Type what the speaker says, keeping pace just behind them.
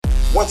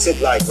What's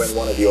it like when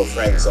one of your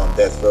friends on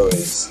death row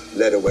is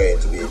led away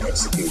to be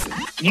executed?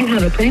 You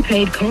have a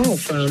prepaid call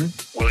from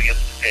William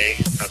A.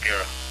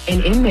 Noguera,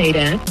 an inmate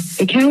at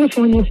the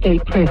California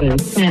State Prison,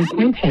 San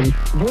Quentin.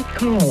 This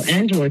call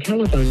and your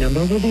telephone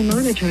number will be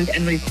monitored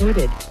and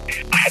recorded.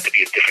 I had to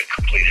be a different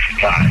complete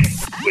guy,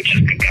 which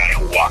is the guy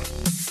who walked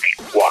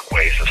the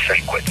walkways of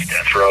San Quentin's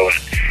death row, and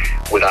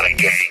without a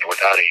gang,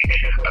 without a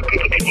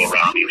group of people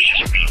around me, it was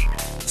just me.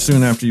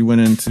 Soon after you went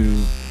into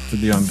to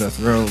be on death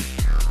row,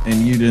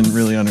 and you didn't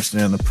really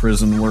understand the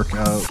prison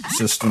workout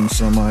system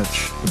so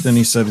much, but then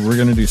he said, we're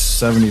going to do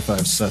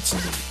 75 sets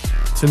of it.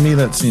 To me,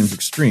 that seems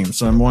extreme.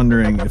 So I'm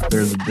wondering if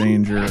there's a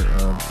danger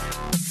of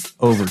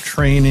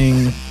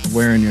overtraining,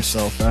 wearing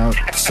yourself out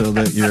so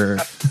that you're...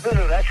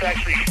 No, that's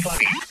actually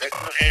funny.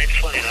 It's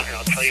funny, and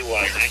I'll tell you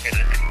why.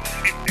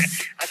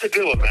 That's a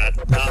good one, man.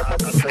 I'll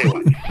tell you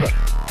why. Look.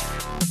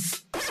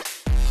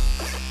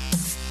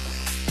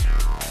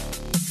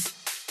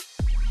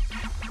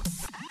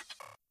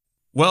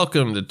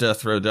 Welcome to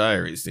Death Row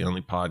Diaries, the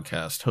only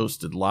podcast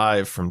hosted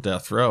live from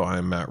Death Row.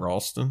 I'm Matt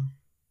Ralston. And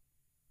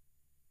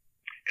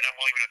I'm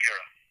William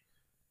Noguera.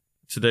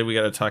 Today we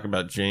got to talk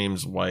about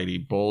James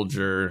Whitey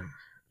Bulger,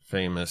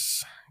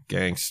 famous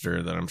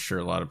gangster that I'm sure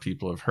a lot of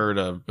people have heard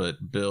of.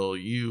 But Bill,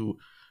 you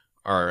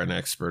are an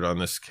expert on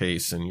this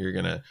case, and you're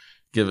going to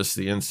give us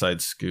the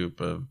inside scoop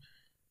of,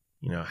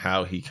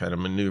 how he kind of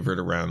maneuvered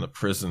around the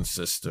prison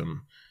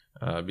system,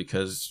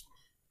 because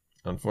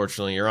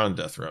unfortunately, you're on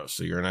death row,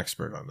 so you're an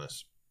expert on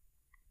this.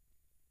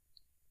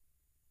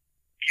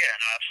 Yeah,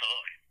 no,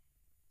 absolutely.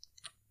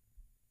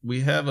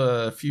 We have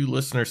a few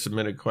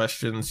listener-submitted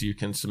questions. You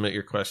can submit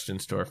your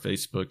questions to our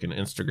Facebook and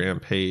Instagram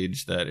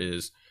page. That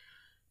is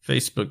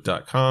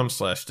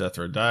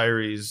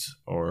facebook.com/deathrowdiaries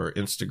or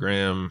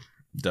Instagram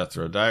Death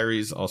Row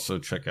Diaries. Also,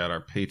 check out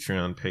our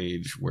Patreon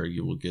page where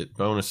you will get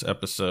bonus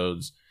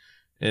episodes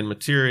and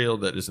material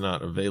that is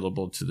not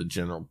available to the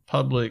general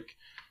public.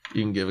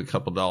 You can give a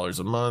couple dollars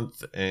a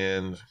month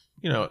and,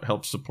 it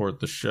helps support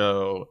the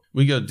show.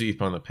 We go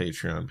deep on the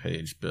Patreon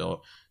page,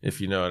 Bill, if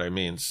you know what I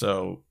mean.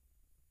 So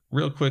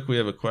real quick, we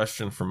have a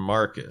question from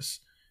Marcus.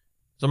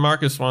 So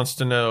Marcus wants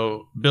to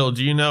know, Bill,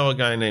 do you know a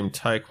guy named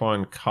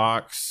Taekwon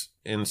Cox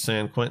in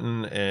San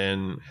Quentin,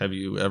 and have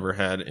you ever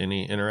had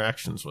any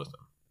interactions with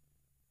him?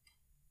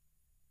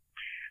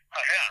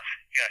 I have.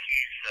 Yeah,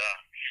 he's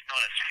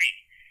known as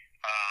Fee.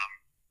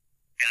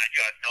 And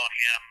I've known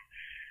him,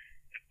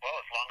 well,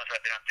 as long as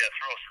I've been on death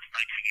row since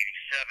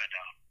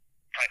 1987.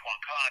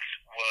 Taekwon Cox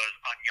was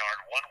on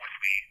Yard 1 with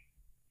me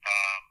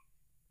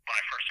when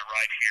I first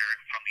arrived here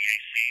from the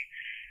AC,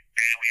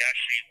 and we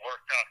actually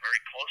worked out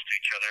very close to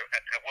each other.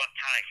 At one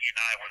time, he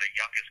and I were the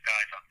youngest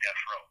guys on death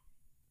row.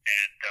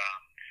 And,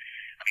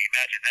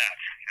 imagine that.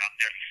 I'm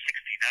nearly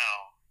 60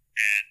 now,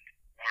 and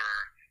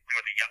we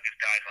were the youngest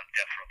guys on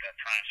death row at that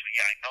time. So,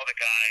 yeah, I know the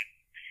guy.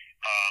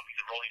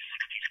 He's a rolling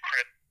 60s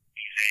Crip.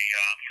 He's a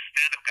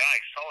stand-up guy,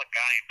 solid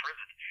guy in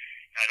prison.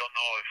 I don't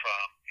know if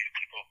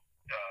people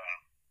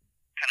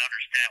kind of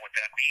understand what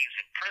that means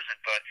in prison,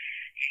 but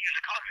he's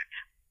a convict.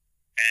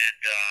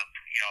 And,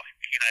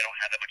 he and I don't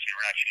have that much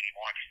interaction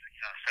anymore.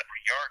 He's on a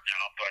separate yard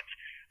now, but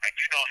I do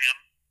know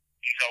him.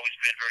 He's always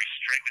been very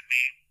straight with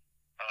me.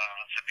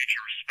 Some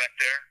mutual respect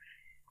there.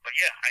 But,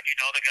 yeah, I do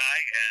know the guy,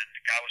 and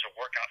the guy was a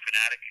workout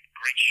fanatic in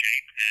great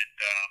shape, and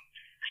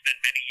spent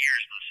many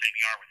years in the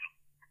same yard with him.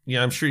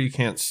 Yeah, I'm sure you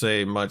can't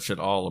say much at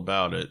all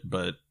about it,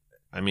 but,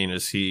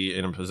 is he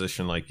in a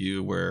position like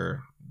you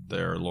where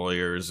there are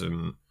lawyers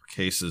and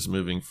cases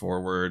moving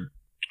forward?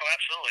 Oh,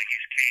 absolutely.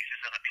 His case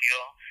is on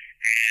appeal,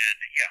 and,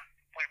 yeah,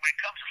 when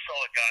it comes to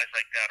solid guys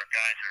like that, or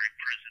guys that are in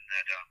prison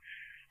that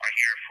are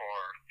here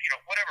for,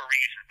 whatever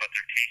reason, but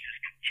their case is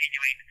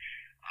continuing,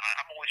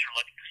 I'm always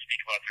reluctant to speak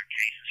about their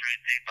cases or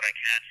anything, but I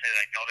can say that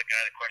I know the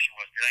guy. The question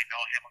was, did I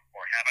know him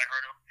or have I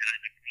heard of him?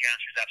 And the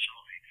answer is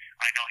absolutely.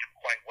 I know him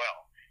quite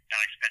well. And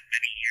I spent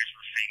many years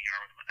in the same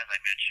yard with him, as I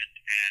mentioned.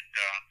 And,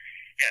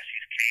 yes,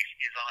 his case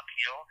is on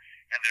appeal,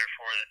 and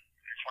therefore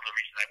it's one of the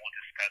reasons I want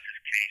to discuss his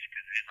case,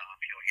 because it is on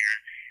appeal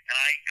here. And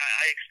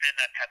I extend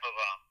that type of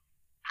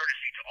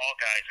courtesy to all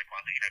guys. Like,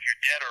 well, if you're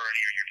dead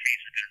already or your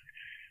case has been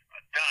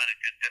done,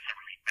 it doesn't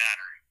really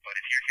matter. But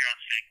if you're here on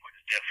San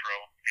Quentin's death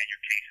row and your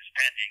case is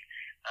pending,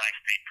 I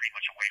stay pretty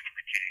much away from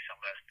the case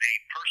unless they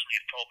personally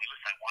have told me,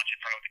 listen, I want you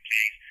to talk about the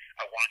case.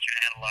 I want you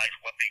to analyze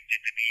what they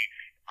did to me.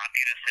 I'm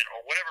innocent,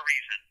 or whatever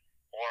reason,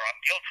 or I'm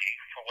guilty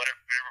for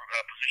whatever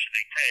position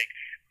they take,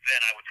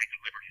 then I would take the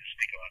liberty to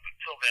speak about it. But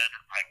until then,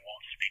 I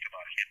won't speak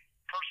about him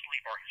personally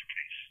or his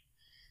case.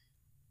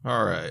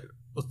 All right.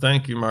 Well,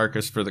 thank you,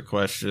 Marcus, for the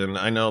question.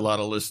 I know a lot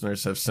of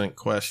listeners have sent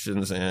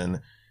questions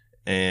in,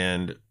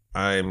 and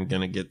I'm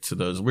going to get to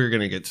those. We're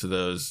going to get to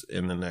those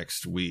in the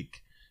next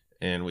week,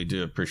 and we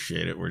do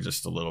appreciate it. We're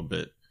just a little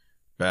bit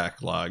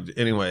backlogged.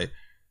 Anyway,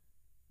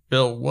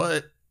 Bill,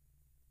 what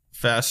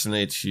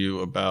fascinates you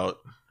about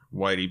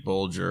Whitey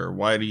Bulger?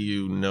 Why do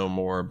you know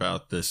more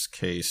about this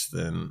case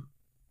than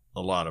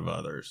a lot of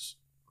others?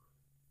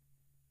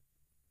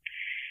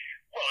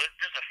 Well,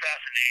 there's a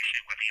fascination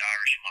with the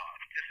Irish mob.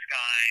 This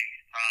guy,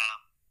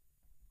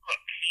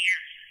 look,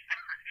 he's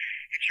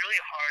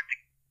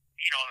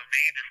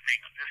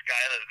named this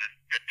guy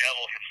the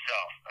devil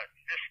himself.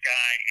 This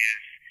guy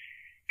is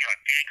a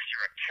gangster,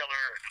 a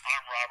killer, an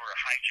armed robber, a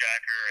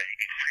hijacker, a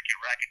freaking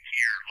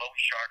racketeer, loan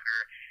sharker,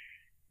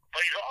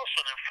 but he's also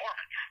an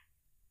informant.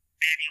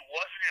 And he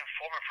was an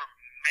informant for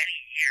many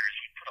years.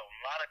 He put a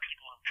lot of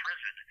people in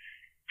prison.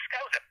 This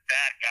guy was a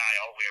bad guy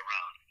all the way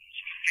around.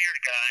 He was a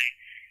feared guy.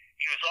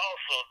 He was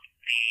also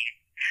the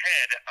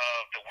head of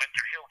the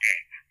Winter Hill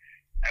Gang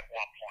at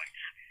one point.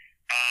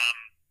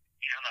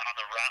 He's on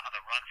the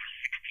run for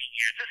 16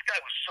 years. This guy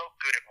was so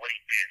good at what he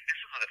did.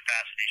 This is where the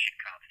fascination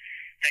comes.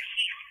 That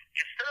he,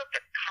 instead of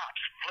the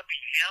cops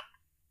flipping him,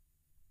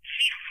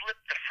 he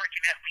flipped the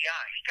freaking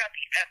FBI. He got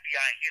the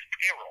FBI in his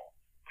payroll,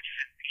 which is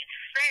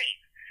insane.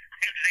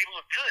 He was able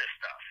to do this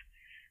stuff.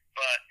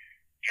 But,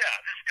 yeah,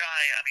 this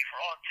guy, I mean, for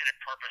all intended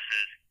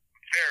purposes,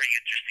 very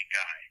interesting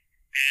guy.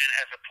 And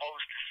as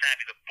opposed to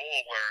Sammy the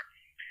Bull, where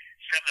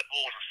Sammy the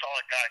Bull was a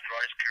solid guy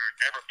throughout his career,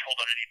 never pulled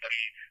on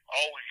anybody,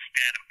 always a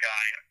stand-up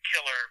guy, a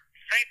killer.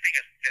 Same thing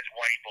as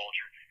Whitey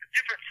Bulger. The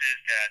difference is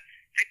that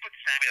they put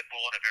Sammy the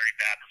Bull in a very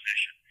bad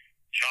position.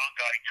 John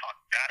Gotti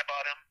talked bad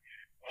about him,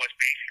 was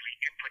basically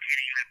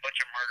implicating him in a bunch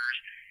of murders,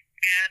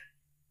 and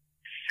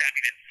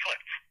Sammy then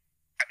flipped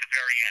at the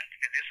very end.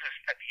 And this is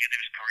at the end of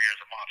his career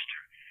as a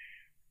mobster.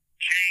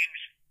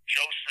 James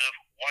Joseph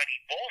Whitey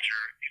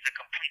Bulger is a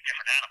complete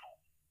different animal.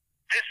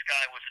 This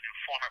guy was an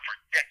informant for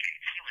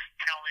decades. He was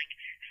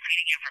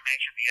feeding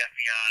information to the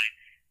FBI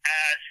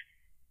as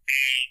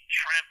a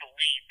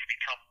trampoline to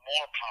become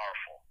more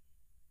powerful.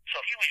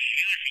 So he was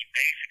using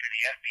basically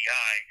the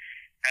FBI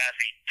as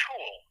a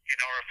tool in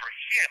order for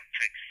him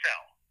to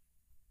excel.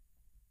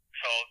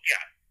 So,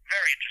 yeah,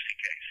 very interesting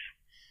case.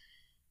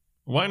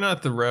 Why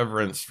not the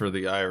reverence for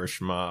the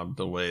Irish mob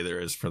the way there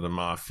is for the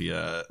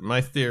mafia?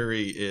 My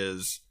theory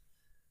is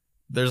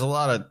there's a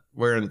lot of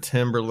wearing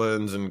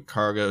Timberlands and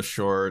cargo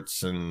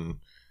shorts and,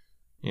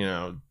 you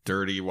know,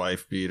 dirty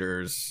wife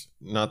beaters,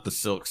 not the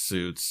silk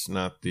suits,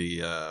 not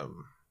the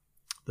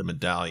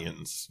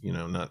medallions, you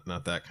know, not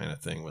that kind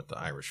of thing with the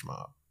Irish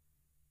mob.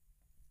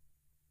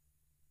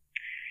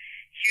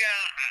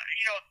 Yeah,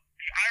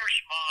 the Irish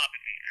mob,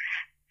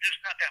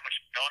 there's not that much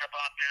known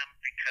about them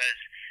because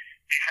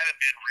they haven't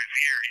been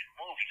revered in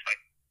movies.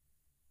 Like,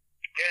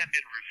 they haven't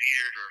been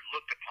revered or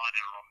looked upon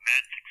in a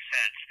romantic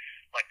sense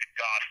like The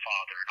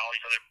Godfather and all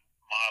these other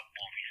mob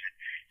movies. And,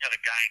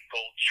 the guy in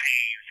gold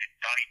chains and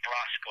Donnie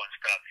Brasco and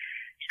stuff.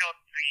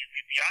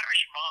 The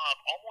Irish mob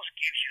almost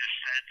gives you a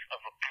sense of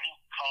a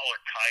blue-collar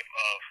type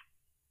of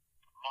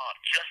mob,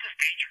 just as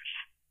dangerous.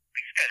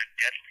 These guys are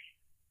deadly.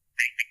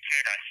 They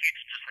carried out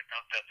hits just like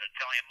the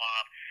Italian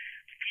mob.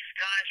 These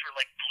guys were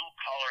like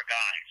blue-collar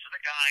guys. They're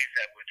the guys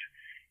that would,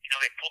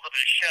 they pulled up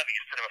in a Chevy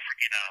instead of a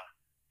freaking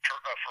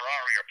a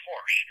Ferrari or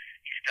Porsche.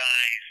 These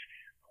guys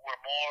were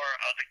more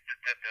of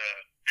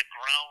the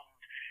ground,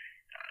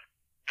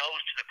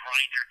 nose to the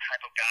grinder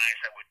type of guys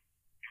that would.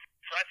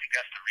 So I think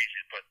that's the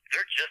reason, but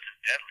they're just as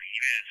deadly,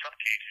 even in some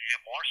cases,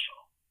 even more so.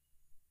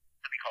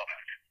 Let me call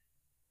back.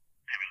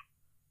 Amen.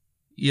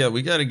 Yeah,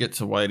 we got to get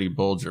to Whitey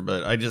Bulger,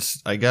 but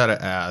I got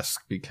to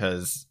ask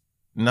because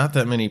not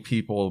that many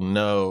people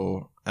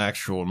know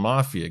actual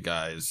mafia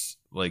guys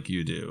like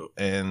you do.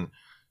 And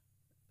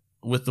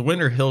with the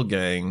Winter Hill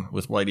Gang,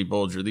 with Whitey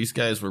Bulger, these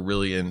guys were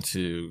really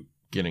into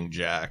getting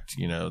jacked.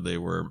 They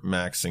were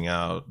maxing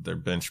out their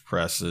bench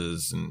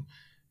presses and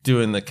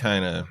doing the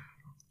kind of,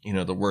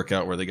 the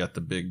workout where they got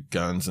the big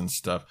guns and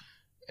stuff.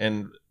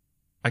 And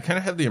I kind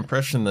of have the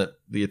impression that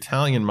the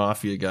Italian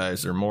mafia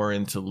guys are more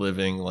into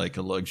living like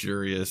a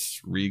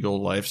luxurious,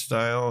 regal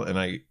lifestyle. And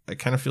I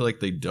kind of feel like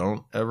they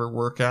don't ever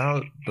work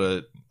out,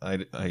 but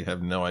I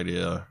have no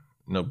idea,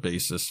 no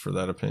basis for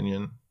that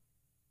opinion.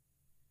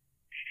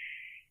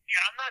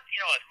 Yeah, I'm not,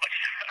 as much,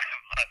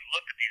 I've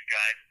looked at these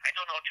guys. I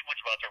don't know too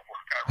much about their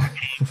workout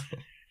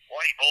routine.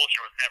 Whitey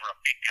Bulger was never a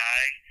big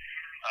guy.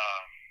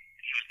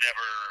 He was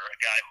never a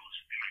guy who's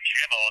in the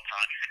gym all the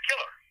time. He's a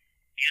killer.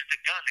 He used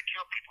a gun to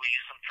kill people. He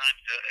used sometimes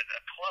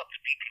a club to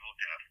beat people to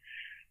death.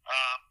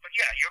 But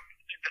yeah,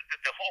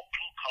 the whole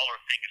blue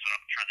collar thing is what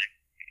I'm trying to.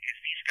 Is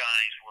these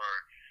guys were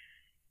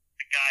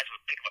the guys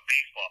would pick up a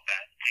baseball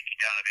bat and take you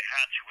down if they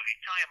had to. Where the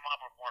Italian mob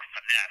were more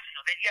finesse.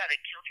 They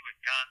killed you with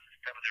guns and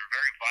stuff. And they were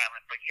very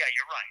violent. But yeah,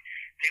 you're right.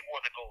 They wore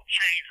the gold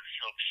chains and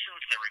silk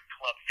suits. They were in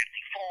Club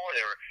 54.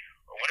 They were,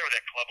 or whatever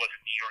that club was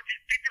in New York.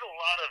 They did a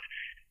lot of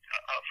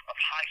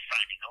high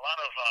signing, a lot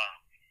of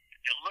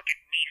look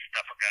at me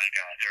stuff. A guy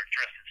got. They were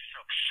dressed in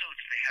silk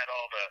suits. They had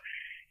all the,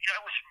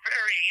 it was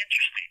very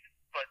interesting.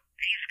 But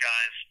these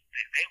guys,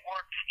 they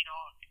worked,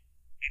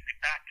 in the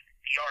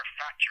backyard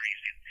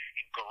factories,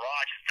 in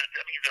garages.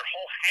 I mean, their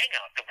whole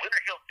hangout, the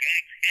Winter Hill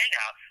Gang's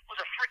hangout, was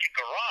a freaking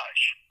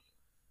garage.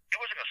 It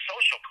wasn't a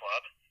social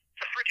club.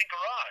 It's a freaking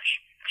garage.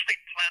 That's where they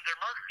planned their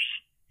murders.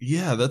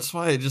 Yeah, that's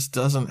why it just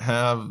doesn't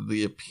have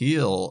the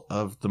appeal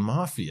of the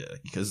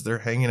mafia, because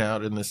they're hanging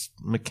out in this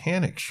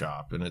mechanic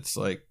shop, and it's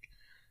like,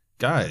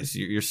 guys,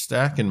 you're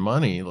stacking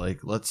money.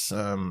 Like, let's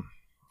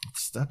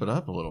step it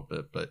up a little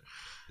bit. But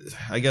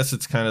I guess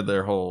it's kind of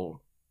their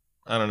whole,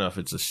 I don't know if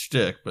it's a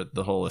shtick, but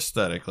the whole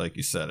aesthetic, like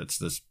you said, it's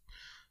this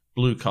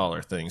blue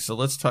collar things. So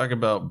let's talk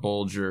about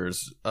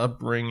Bulger's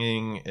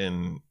upbringing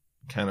and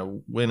kind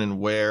of when and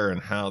where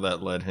and how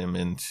that led him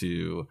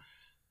into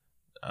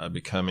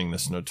becoming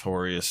this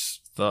notorious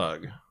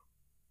thug.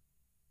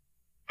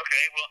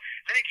 Okay, well,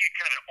 let me give you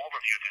kind of an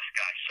overview of this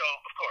guy. So,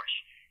 of course,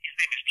 his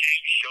name is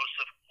James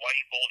Joseph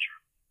Whitey Bulger.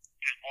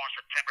 He was born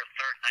September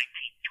 3rd,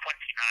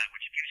 1929,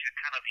 which gives you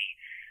kind of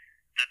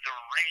the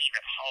reign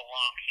of how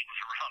long he was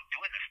around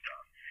doing this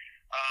stuff.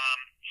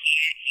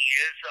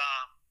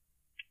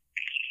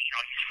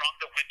 He's from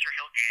the Winter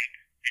Hill Gang.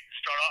 Didn't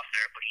start off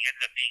there, but he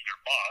ended up being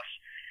their boss.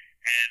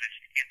 And it's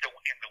in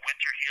the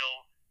Winter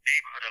Hill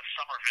neighborhood of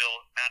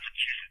Somerville,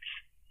 Massachusetts.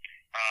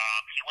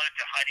 He went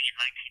into hiding in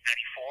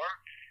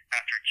 1994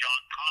 after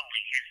John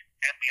Connolly, his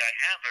FBI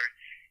handler,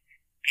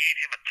 gave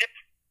him a tip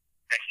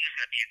that he was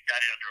going to be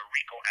indicted under a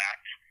RICO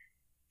Act,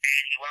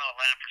 and he went on the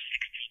lam for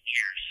 16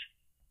 years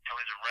until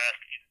his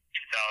arrest in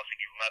 2011.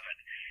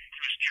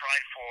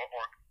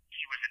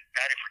 He was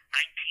indicted for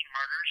 19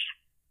 murders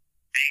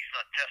based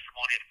on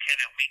testimony of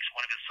Kevin Weeks,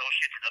 one of his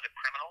associates, and other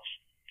criminals.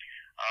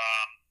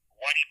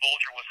 Whitey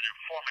Bulger was an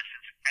informant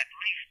since at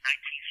least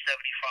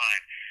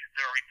 1975.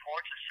 There are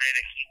reports that say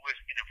that he was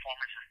an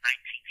informant since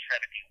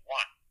 1971.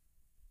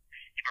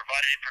 He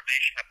provided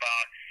information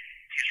about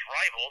his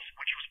rivals,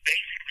 which was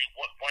basically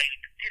what Whitey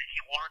did.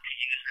 He wanted to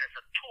use as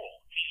a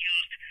tool. He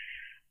used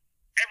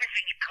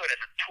everything he could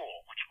as a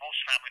tool, which most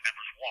family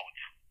members won't.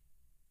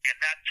 And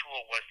that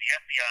tool was the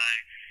FBI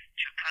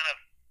to kind of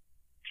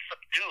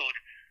subdue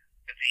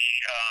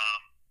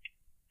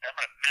I'm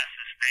going to mess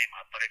this name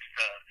up, but it's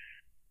the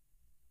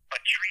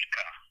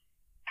Patrica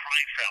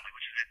crime family,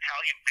 which is an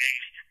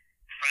Italian-based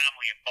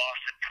family in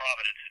Boston,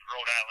 Providence, and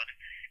Rhode Island.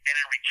 And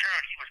in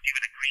return, he was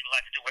given a green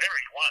light to do whatever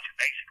he wanted,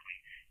 basically,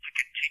 to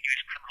continue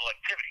his criminal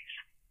activities.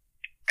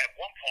 At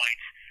one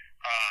point,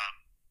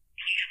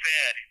 he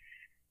fed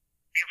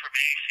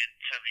information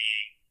to the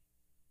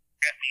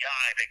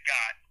FBI that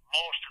got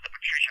most of the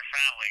Patricia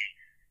family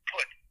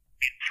put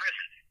in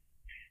prison.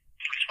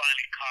 He was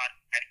finally caught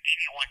at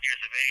 81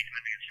 years of age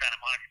living in Santa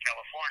Monica,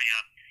 California,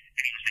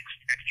 and he was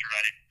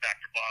extradited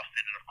back to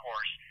Boston, and of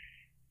course,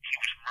 he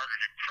was murdered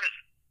in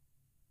prison.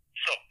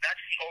 So that's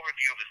the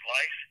overview of his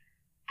life.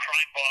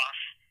 Crime boss,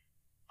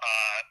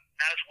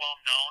 not as well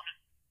known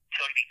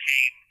until he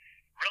became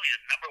really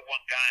the number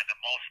one guy on the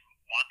most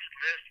wanted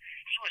list.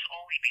 He was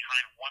only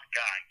behind one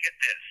guy. Get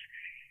this.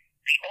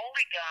 The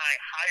only guy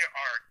higher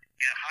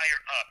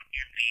up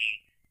in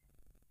the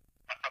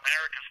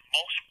America's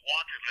most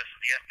wanted list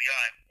of the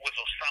FBI was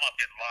Osama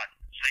bin Laden.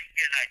 So you can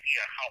get an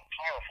idea how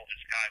powerful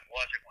this guy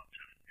was at one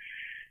time.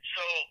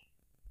 So,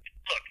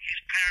 look, his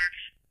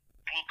parents,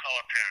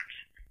 blue-collar parents.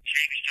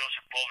 James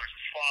Joseph Bulger is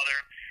his father,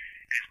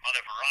 and his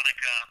mother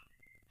Veronica.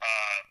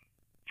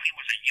 He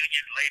was a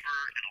union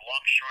laborer and a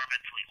longshoreman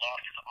until he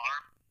lost his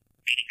arm,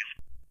 meaning his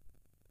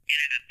in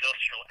an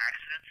industrial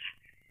accident,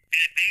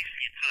 and it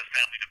basically threw the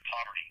family into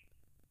poverty.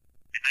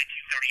 In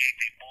 1938,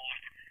 they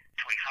moved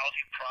to a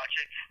housing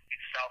project in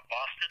South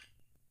Boston,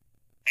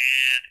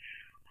 and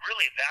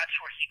really that's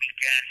where he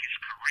began his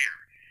career.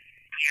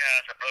 He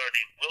has a brother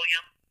named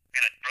William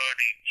and a brother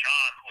named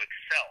John who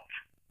excelled.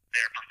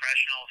 They're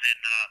professionals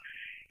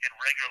in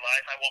regular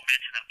life. I won't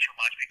mention them too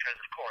much because,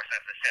 of course,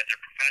 as I said,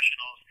 they're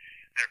professionals.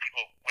 They're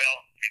people, well,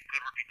 a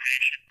good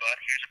reputation, but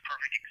here's a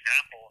perfect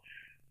example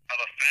of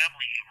a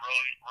family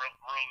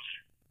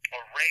who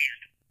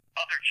raised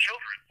other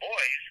children,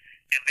 boys,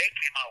 and they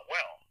came out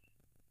well.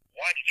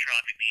 Whitey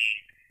turned to be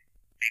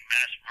a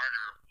mass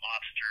murderer,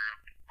 mobster,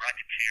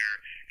 racketeer,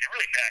 and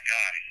really bad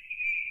guy.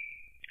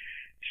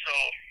 So,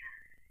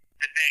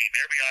 the name,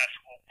 everybody asks,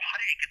 well, how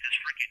did he get this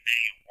freaking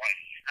name,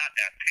 Whitey? He's not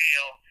that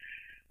pale.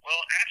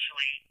 Well,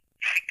 actually,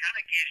 it kind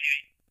of gives you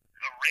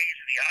a raise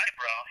in the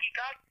eyebrow. He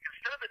got,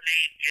 instead of the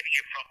name getting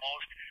it from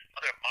most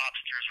other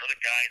mobsters or other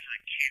guys or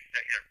the kids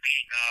that are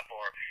beating up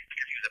or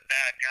because he was a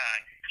bad guy,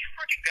 he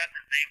freaking got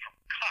this name from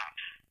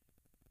cops.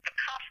 The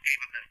cops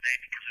gave him this name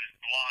because of his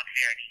blonde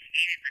hair, and he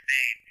hated the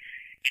name,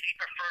 and he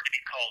preferred to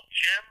be called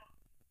Jim,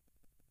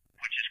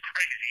 which is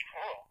crazy.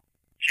 Oh,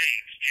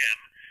 James, Jim,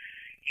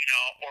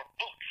 or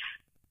Boots.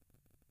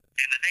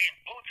 And the name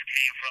Boots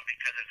came from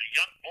because as a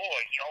young boy,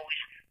 he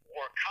always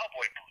wore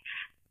cowboy boots,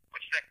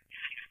 which that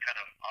seems kind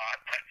of odd,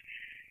 but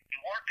he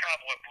wore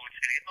cowboy boots,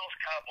 and in those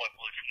cowboy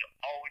boots, he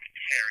always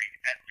carried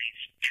at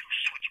least 2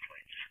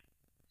 switchblades.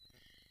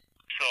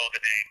 So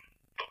the name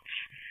Boots.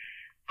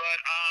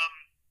 But,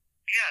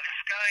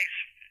 this guy's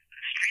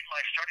street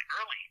life started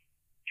early.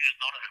 He was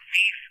known as a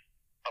thief,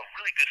 a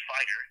really good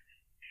fighter,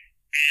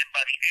 and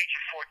by the age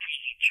of 14,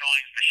 he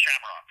joins the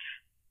Shamrocks.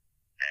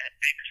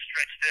 Big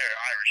stretch there,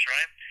 Irish,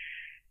 right?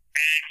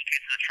 And he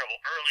gets into trouble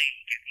early.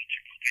 He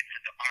gets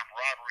into armed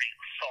robbery,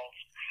 assault,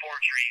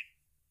 forgery.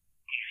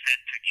 He's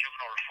sent to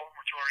juvenile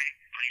reformatory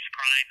for these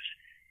crimes.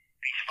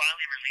 He's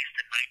finally released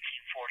in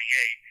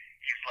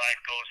 1948. His life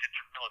goes into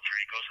the military.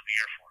 He goes to the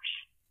Air Force.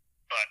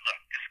 But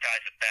look, this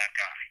guy's a bad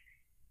guy.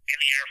 In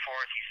the Air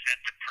Force, he's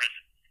sent to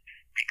prison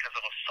because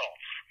of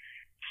assaults.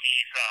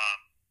 He's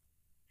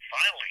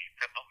finally,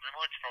 the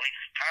military police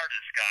is tired of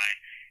this guy,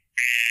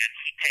 and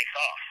he takes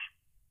off.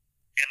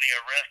 and they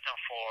arrest him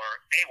for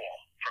AWOL,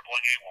 for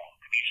going AWOL.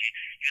 I mean,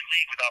 you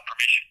leave without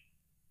permission.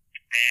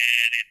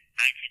 And in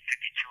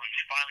 1952,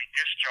 he's finally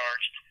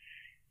discharged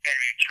and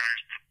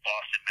returns to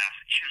Boston,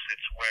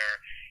 Massachusetts, where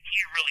he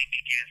really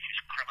begins his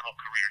criminal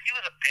career. He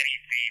was a petty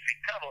thief and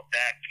kind of a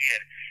bad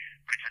kid,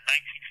 but it's in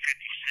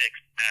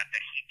 1956 that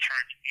he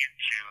turned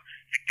into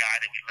the guy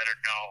that we later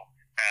know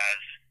as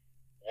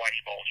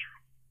Whitey Bulger.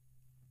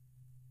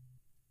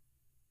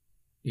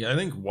 Yeah, I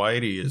think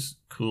Whitey is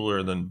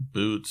cooler than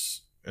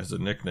Boots as a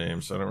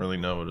nickname, so I don't really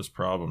know what his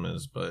problem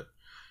is. But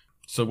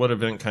so what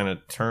event kind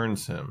of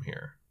turns him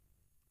here?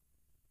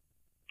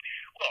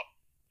 Well,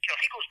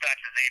 he goes back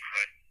to the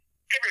neighborhood.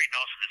 Everybody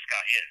knows who this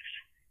guy is.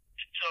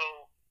 So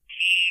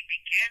he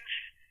begins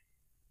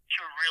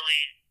to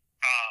really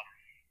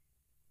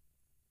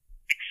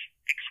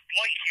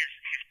exploit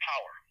his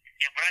power.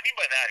 And what I mean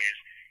by that is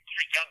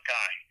he's a young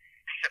guy.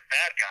 He's a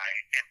bad guy,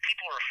 and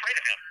people are afraid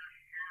of him.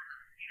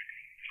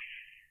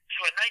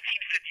 So in 1956,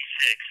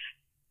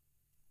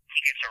 he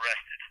gets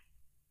arrested.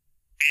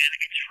 And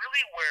it's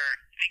really where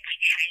things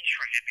change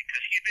for him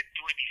because he had been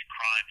doing these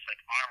crimes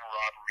like armed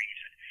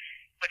robberies,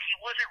 but he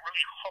wasn't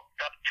really hooked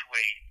up to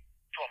a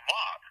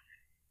mob.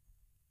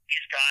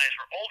 These guys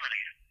were older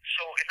than him.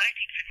 So in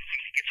 1956,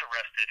 he gets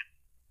arrested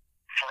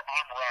for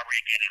armed robbery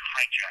again and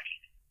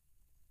hijacking,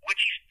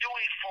 which he's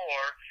doing for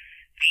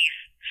these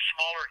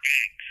smaller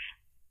gangs,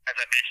 as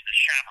I mentioned, the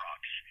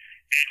Shamrocks.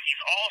 And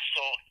he's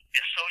also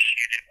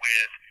associated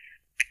with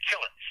the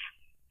Killins.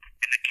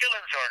 And the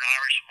Killins are an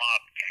Irish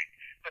mob gang,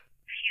 but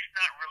he's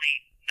not really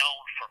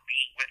known for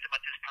being with them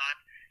at this time.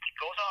 He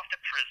goes off to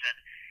prison,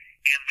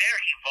 and there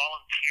he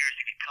volunteers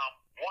to become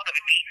one of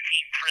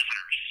 18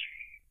 prisoners.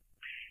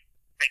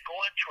 They go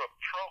into a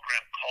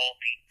program called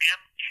the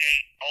MK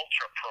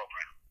Ultra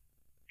program.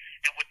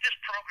 And what this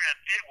program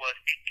did was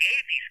it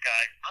gave these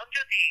guys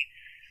under the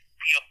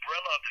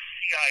umbrella of the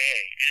CIA,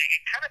 and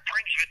it kind of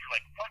brings you into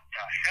like, what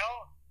the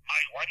hell?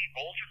 Whitey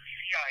Bulger, the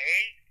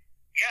CIA?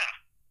 Yeah.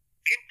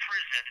 In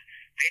prison,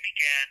 they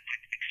began to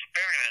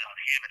experiment on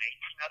him and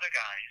 18 other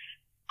guys,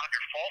 under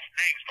false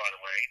names, by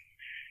the way,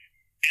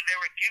 and they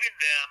were giving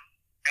them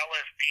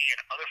LSD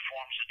and other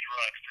forms of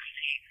drugs to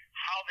see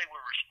how they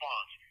would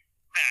respond.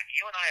 Matt,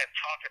 you and I have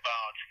talked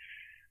about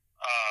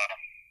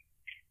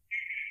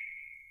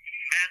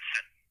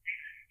Manson,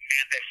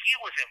 and that he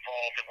was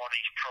involved in one of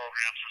these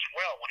programs as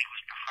well when he was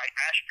in the High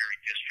Ashbury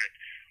district,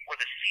 where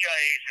the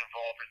CIA is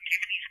involved in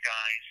giving these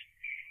guys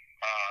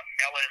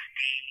LSD,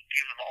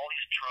 giving them all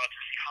these drugs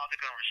to see how they're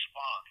going to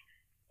respond.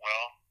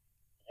 Well,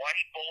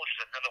 Whitey Bulger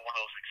is another one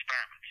of those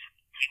experiments.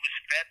 He was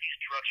fed these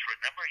drugs for a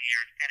number of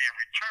years, and in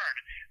return,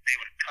 they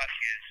would cut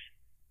his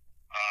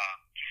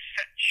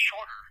sentence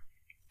shorter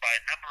by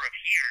a number of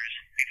years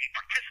if he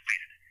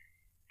participated.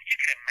 You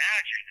can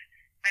imagine,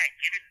 man,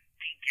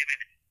 being given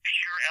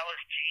pure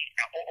LSD,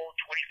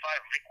 OO25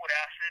 liquid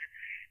acid,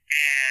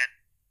 and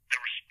the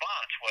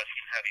response was he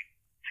was having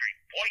hearing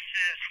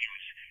voices. He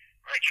was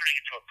really turning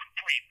into a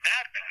complete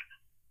madman.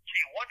 So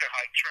you wonder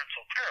how he turned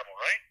so terrible,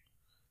 right?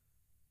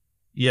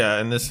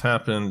 Yeah, and this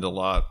happened a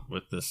lot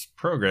with this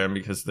program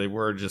because they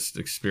were just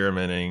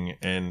experimenting,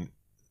 and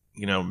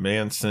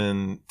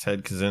Manson,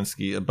 Ted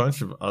Kaczynski, a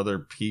bunch of other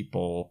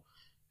people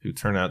who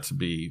turn out to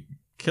be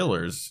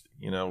killers,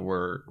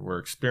 were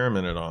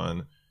experimented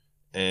on.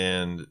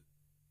 And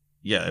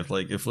yeah,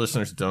 if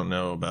listeners don't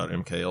know about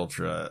MK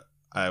Ultra,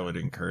 I would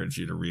encourage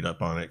you to read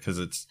up on it because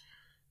it's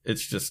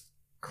just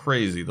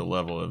crazy the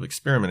level of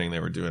experimenting they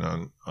were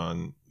doing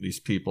on these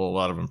people, a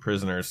lot of them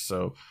prisoners.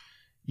 So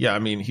yeah, I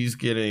mean, he's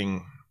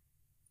getting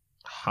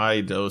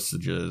high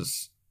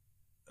dosages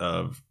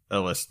of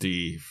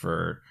LSD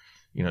for,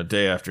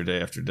 day after day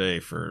after day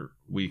for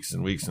weeks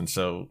and weeks. And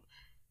so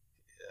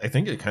I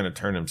think it kind of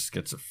turned him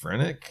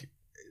schizophrenic.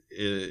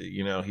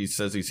 He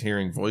says he's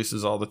hearing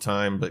voices all the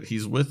time, but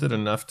he's with it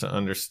enough to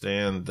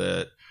understand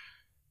that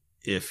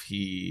if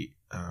he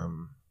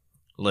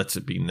lets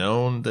it be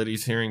known that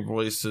he's hearing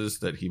voices,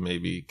 that he may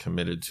be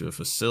committed to a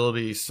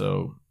facility.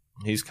 So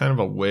he's kind of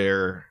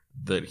aware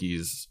that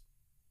he's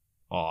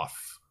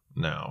off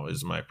now,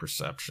 is my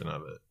perception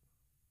of it.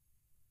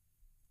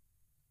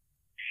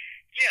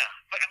 Yeah,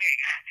 but I mean,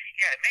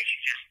 it makes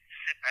you just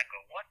sit back and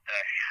go, what the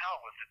hell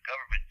was the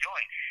government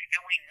doing? And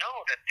we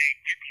know that they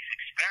did these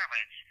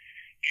experiments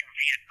in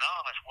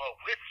Vietnam as well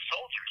with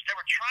soldiers. What they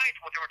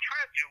were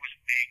trying to do was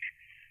make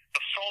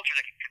a soldier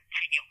that can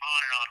continue on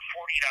and on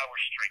 48 hours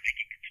straight. They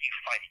can continue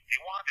fighting.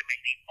 They wanted to make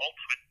the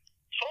ultimate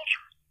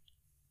soldier.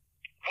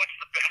 What's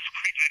the best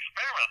way to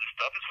experiment on this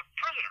stuff is with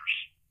prisoners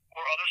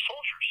or other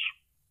soldiers.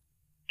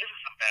 This is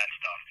some bad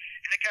stuff.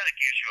 And it kind of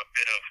gives you a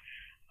bit of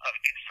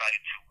insight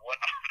into what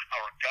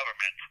our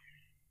government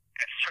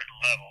at certain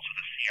levels of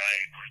the CIA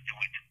was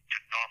doing to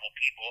normal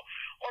people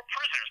or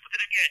prisoners. But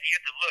then again, you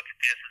have to look at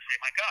this and say,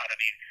 my God, I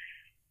mean,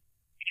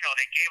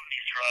 they gave them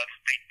these drugs.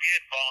 They did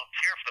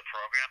volunteer for the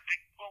program.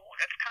 Well,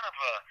 that's kind of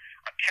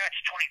a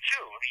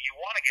catch-22. I mean, you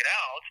want to get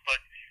out,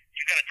 but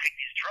you got to take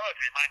these drugs.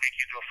 They might make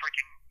you into a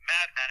freaking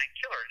madman and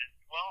killer. And,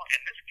 well, in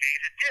this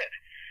case, it did.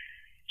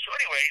 So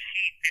anyways,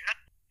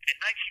 in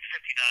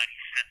 1959,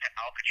 he's sent to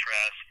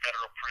Alcatraz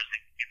Federal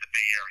Prison in the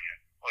Bay Area,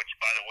 which,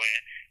 by the way,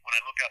 when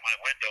I look out my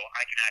window,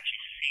 I can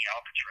actually see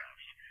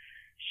Alcatraz.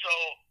 So,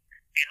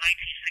 in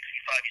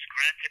 1965, he's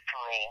granted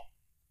parole,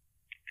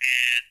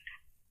 and,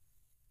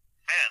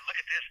 man, look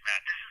at this,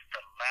 Matt. This is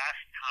the last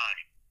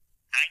time,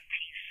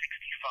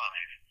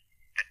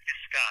 1965, that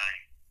this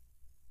guy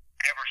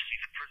ever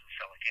sees a prison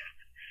cell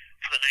again.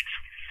 For the next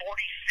 46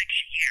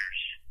 years,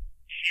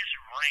 his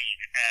reign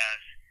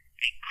as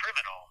a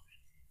criminal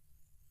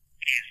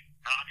is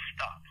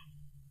nonstop.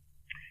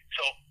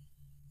 So,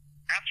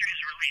 after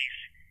his release,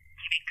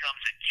 he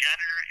becomes a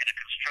janitor and a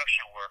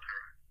construction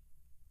worker,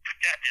 but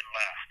that didn't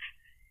last.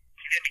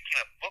 He then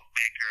became a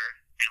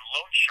bookmaker and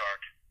loan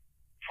shark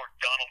for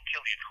Donald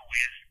Killian, who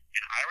is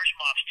an Irish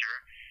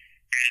mobster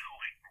and who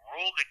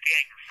ruled a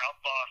gang in South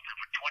Boston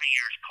for 20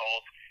 years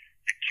called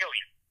the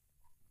Killian.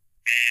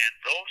 And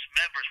those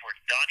members were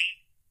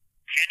Donnie,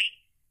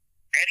 Kenny,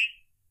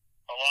 Eddie,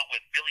 along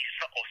with Billy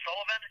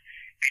O'Sullivan,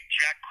 and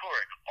Jack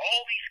Curran.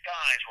 All these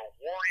guys were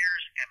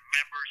warriors and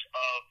members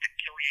of the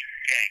Killian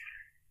gang.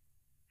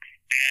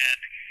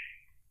 And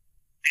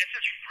this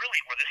is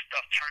really where this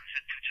stuff turns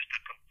into just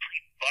a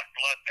complete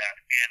bloodbath.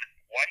 And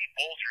Whitey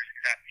Bulger is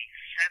at the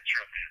center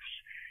of this.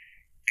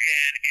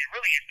 And it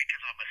really is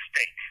because of a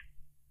mistake.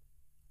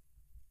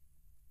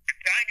 A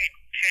guy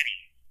named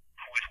Kenny,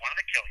 who is one of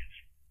the Killians,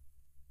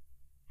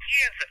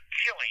 he ends up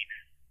killing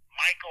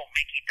Michael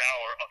Mickey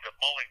Dower of the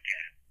Mullen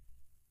Gang.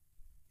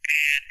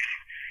 And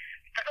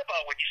talk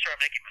about when you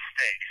start making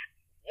mistakes.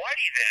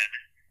 Whitey then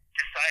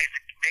decides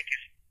to make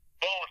his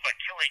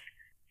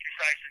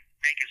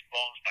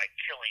bones by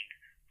killing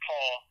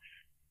Paul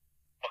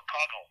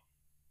McCoggle.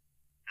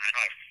 I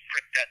know I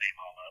fricked that name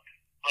all up,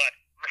 but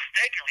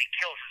mistakenly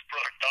kills his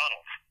brother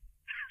Donald.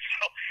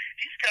 So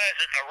these guys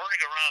are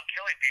running around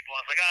killing people,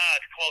 and it's like,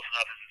 it's close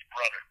enough as his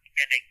brother,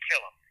 and they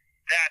kill him.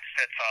 That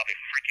sets off a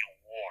freaking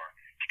war,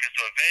 because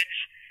to avenge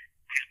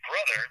his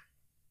brother,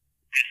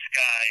 this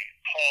guy,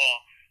 Paul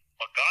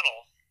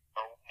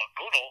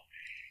McGoodle,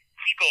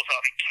 he goes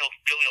off and kills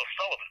Billy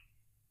O'Sullivan.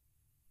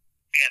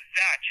 And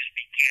that just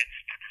begins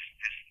to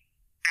this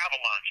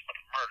avalanche of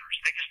murders.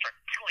 They just start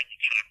killing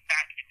each other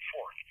back and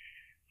forth.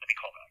 Let me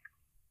call back.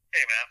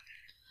 Hey, man.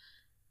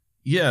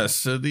 Yeah,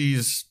 so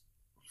these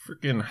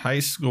freaking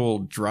high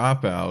school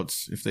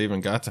dropouts, if they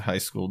even got to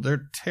high school,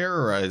 they're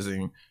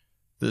terrorizing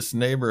this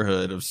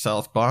neighborhood of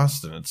South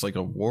Boston. It's like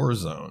a war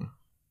zone.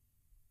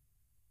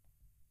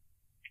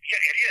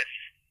 Yeah, it is.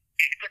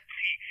 But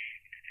see,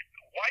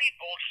 Whitey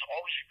Bulger is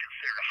always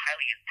considered a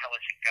highly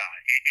intelligent guy.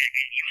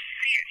 And you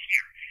see it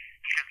here.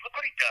 Because look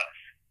what he does.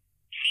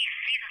 He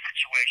sees a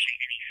situation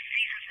and he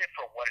seizes it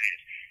for what it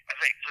is. I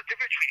say, there's a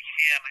difference between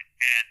him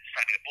and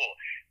Sammy the Bull.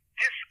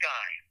 This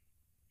guy,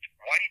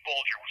 Whitey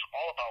Bulger, was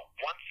all about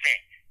one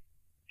thing: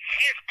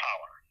 his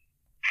power.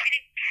 He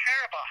didn't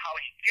care about how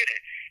he did it.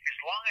 As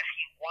long as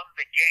he won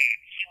the game,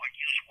 he would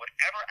use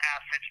whatever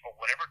assets or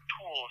whatever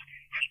tools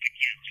he could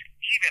use,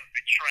 even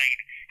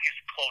betraying his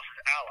closest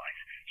allies.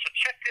 So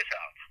check this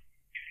out.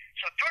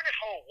 So during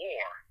this whole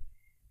war,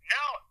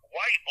 now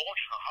Whitey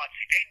Bulger's in the hot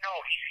seat. They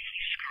know he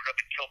screwed up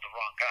and killed the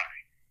wrong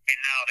guy.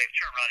 And now they've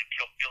turned around and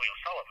killed Billy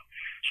O'Sullivan.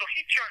 So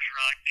he turns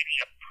around and he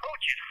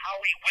approaches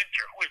Howie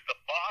Winter, who is the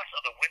boss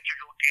of the Winter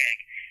Hill Gang,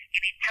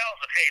 and he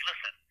tells him, hey,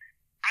 listen,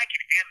 I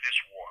can end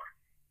this war.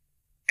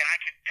 And I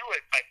can do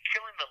it by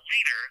killing the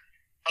leader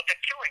of the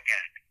Killing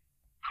Gang,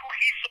 who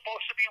he's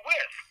supposed to be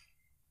with.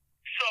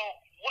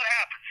 So what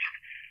happens?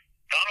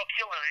 Donald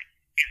Killian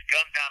is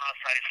gunned down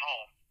outside his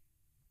home.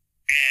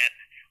 And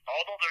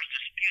although there's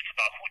disputes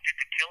about who did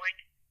the killing,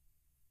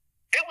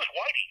 it was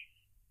Whitey.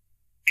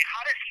 And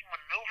how does he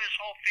maneuver this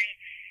whole thing?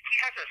 He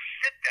has a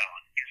sit-down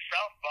in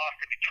South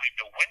Boston between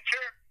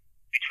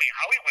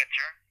Howie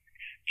Winter,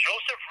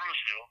 Joseph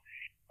Russo,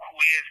 who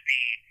is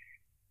the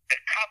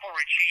capo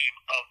regime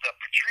of the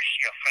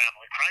Patricia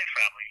family, crime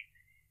family.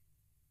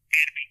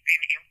 And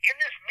in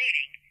this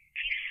meeting,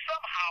 he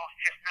somehow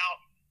has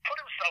now put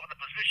himself in a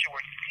position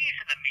where he's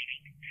in the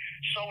meeting,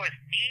 so is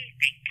me,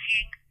 the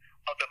king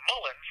of the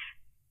Mullins,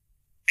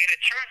 and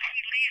it turns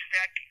he leaves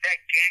that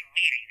gang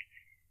meeting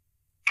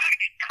by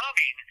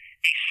becoming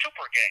a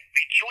super gang.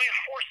 They join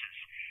forces.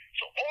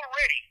 So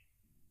already,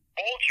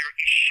 Bulger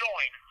is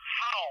showing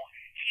how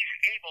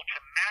he's able to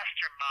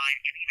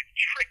mastermind and even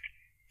trick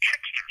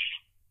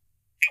tricksters.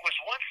 It was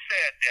once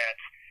said that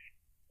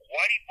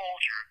Whitey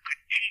Bulger could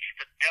teach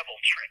the devil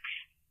tricks.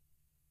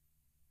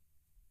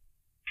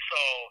 So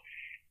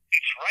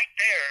it's right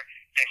there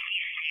that he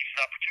sees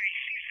the opportunity.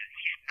 He sees it.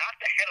 He's not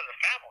the head of the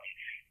family,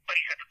 but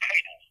he's at the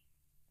table.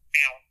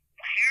 Now,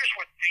 here's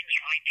where things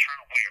really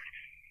turn weird.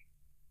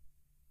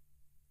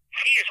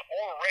 He is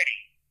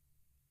already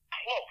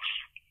close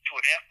to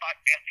an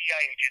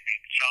FBI agent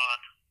named John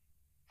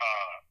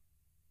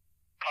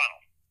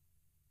Connell.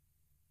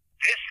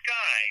 This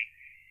guy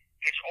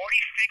has already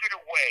figured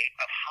a way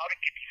of how to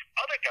get these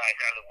other guys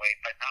out of the way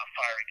by not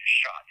firing a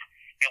shot.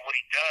 And what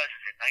he does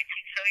is in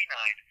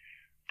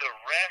 1979, the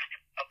rest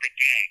of the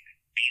gang,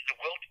 being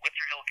the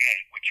Winter Hill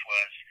Gang, which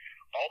was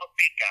all the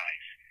big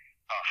guys,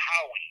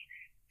 Howie,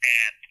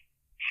 and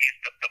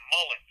the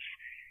Mullins,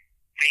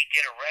 they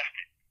get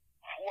arrested.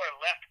 Who are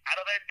left out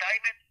of the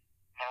indictment?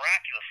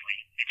 Miraculously,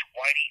 it's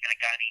Whitey and a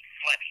guy named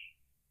Fleming.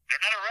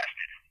 They're not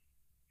arrested.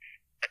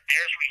 But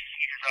there's where he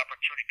sees his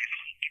opportunity, because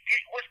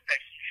it wasn't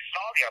that he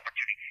saw the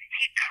opportunity.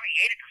 He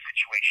created the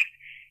situation.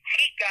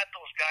 He got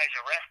those guys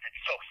arrested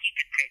so he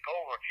could take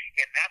over,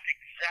 and that's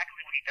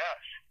exactly what he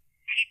does.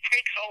 He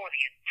takes over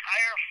the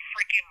entire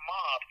freaking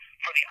mob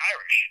for the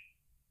Irish.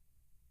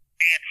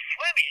 And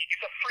Fleming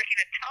is a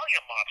freaking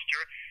Italian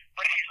mobster,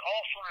 but he's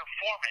also an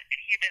informant, and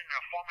he had been an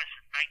informant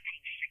since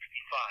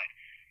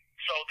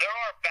 1965. So there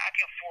are back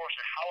and forth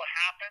on how it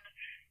happened,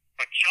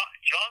 but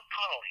John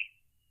Connolly,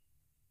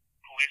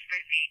 who is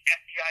the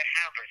FBI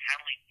handler, is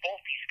handling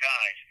both these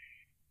guys,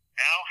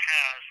 now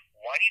has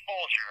Whitey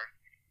Bulger,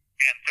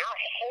 and their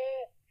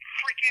whole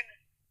freaking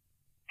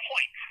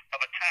point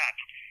of attack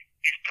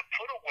is to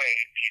put away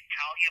the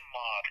Italian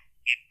mob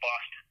in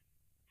Boston.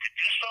 To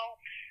do so,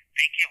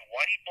 they give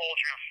Whitey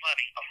Bulger and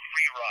Fleming a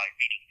free ride,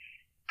 meaning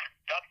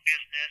conduct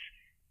business,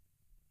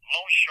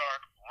 loan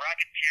shark,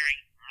 racketeering,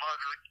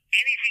 murder,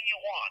 anything you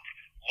want,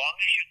 long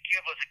as you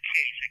give us a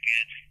case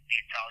against the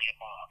Italian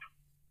mob.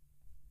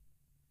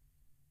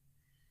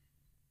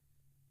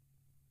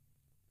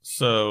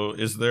 So,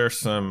 is there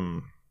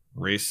some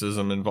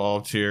racism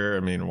involved here?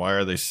 I mean, why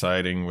are they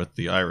siding with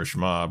the Irish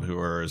mob, who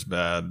are as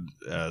bad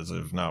as,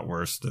 if not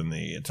worse, than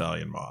the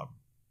Italian mob?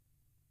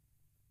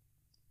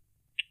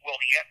 Well,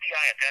 the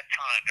FBI at that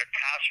time, their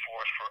task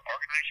force for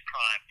organized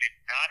crime, did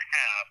not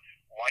have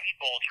Whitey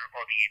Bulger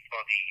or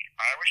the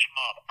Irish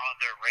mob on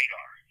their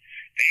radar.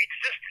 They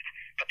existed,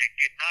 but they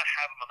did not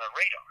have them on their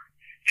radar.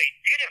 They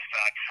did, in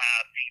fact,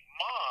 have the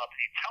mob,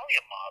 the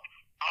Italian mob,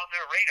 on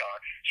their radar,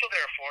 so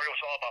therefore it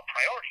was all about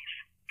priorities.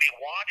 They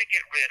wanted to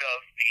get rid of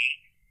the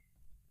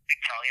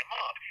Italian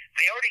mob.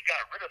 They already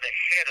got rid of the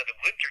head of the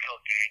Winter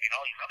Hill gang and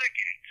all these other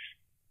gangs.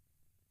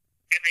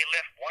 And they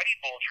left Whitey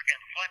Bulger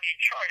and Fleming in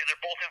charge, and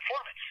they're both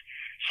informants.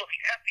 So the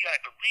FBI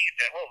believed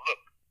that, well,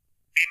 look,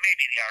 it may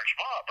be the Irish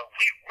mob, but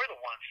we're the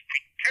ones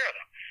taking care of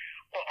them.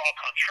 Well, au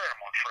contraire,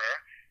 mon frere,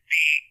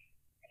 the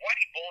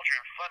Whitey Bulger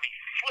and Fleming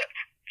flipped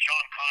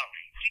John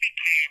Connolly. He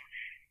became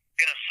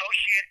an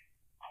associate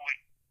who,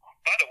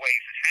 by the way,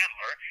 is his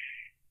handler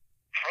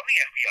from the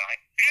FBI,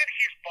 and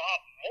his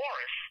Bob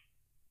Morris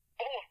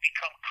both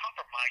become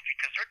compromised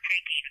because they're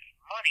taking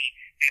money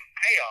and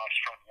payoffs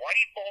from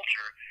Whitey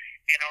Bulger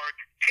in order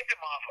to tip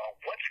him off on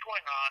what's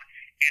going on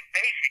and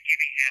basically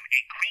giving him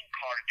a green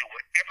card to do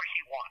whatever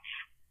he wants.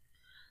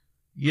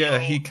 Yeah,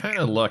 so, he kind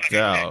of lucked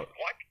out.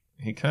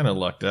 He kind of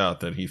lucked out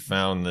that he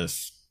found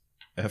this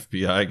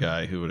FBI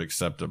guy who would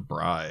accept a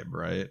bribe,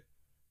 right?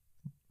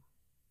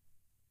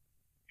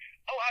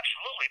 Oh,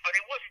 absolutely, but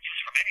it wasn't just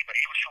from anybody.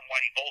 It was from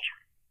Whitey Bulger.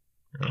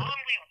 Right.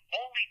 Connolly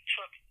only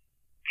took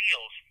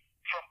deals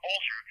from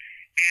Bulger,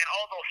 and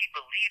although he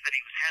believed that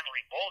he was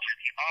handling Bulger,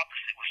 the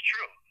opposite was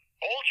true.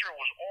 Bulger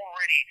was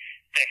already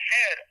the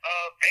head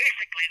of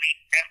basically the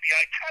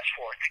FBI task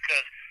force,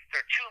 because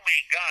their two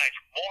main guys,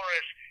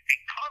 Morris and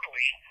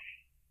Connolly,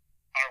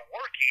 are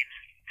working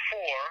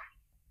for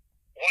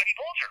Whitey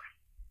Bulger.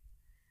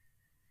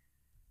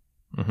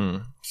 Mm-hmm.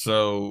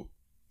 So,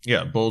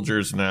 yeah,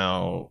 Bulger's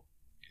now,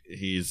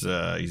 he's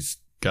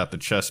got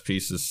the chess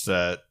pieces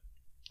set,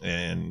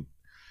 and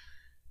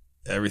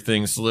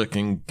everything's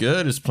looking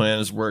good. His plan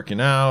is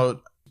working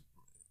out.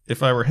 If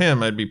I were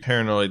him, I'd be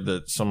paranoid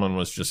that someone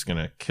was just going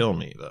to kill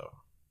me, though.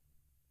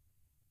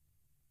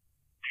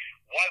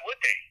 Why would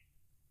they?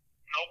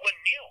 No one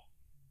knew.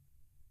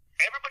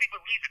 Everybody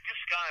believed that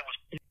this guy was...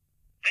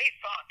 They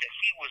thought that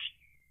he was,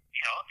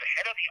 the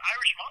head of the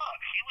Irish mob.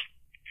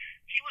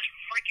 He was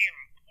freaking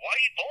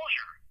Whitey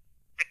Bulger,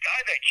 the guy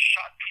that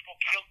shot people,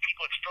 killed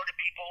people, extorted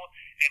people,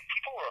 and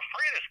people were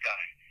afraid of this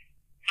guy.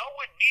 No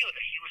one knew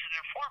that he was an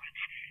informant.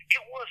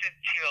 It wasn't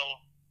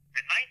until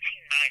the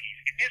 1990s,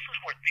 and this is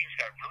where things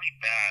got really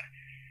bad,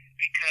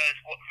 because,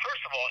 well,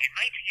 first of all, in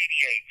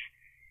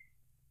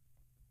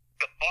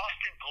 1988, the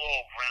Boston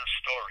Globe ran a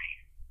story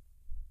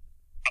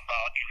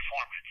about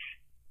informants,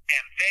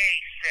 and they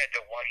said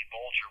that Whitey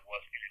Bulger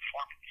was an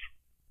informant,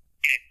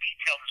 and it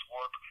detailed his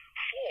work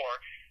for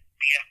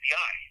the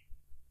FBI.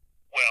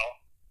 Well,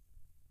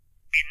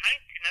 in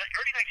the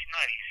early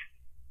 1990s,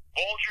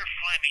 Bulger,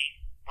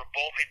 Fleming were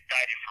both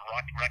indicted for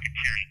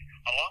racketeering,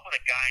 along with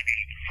a guy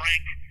named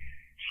Frank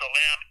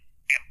Salem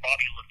and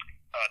Bobby De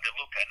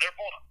Luca. And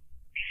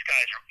these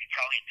guys are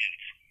Italian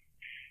dudes.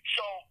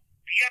 So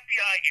the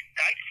FBI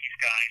indicts these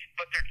guys,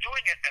 but they're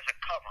doing it as a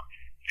cover.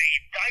 They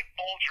indict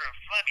Bulger and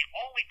Fleming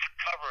only to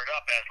cover it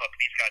up as, look,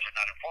 these guys are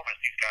not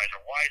informants, these guys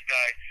are wise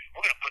guys,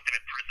 we're going to put them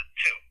in prison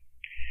too.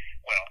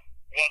 Well,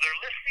 while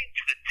they're listening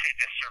to the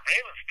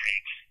surveillance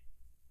tapes,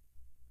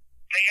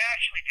 they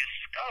actually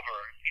discover,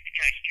 it's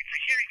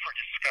a hearing for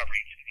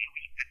discovery.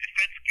 The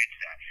defense gets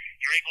that.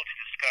 You're able to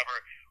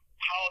discover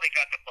how they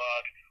got the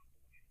bug,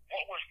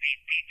 what was the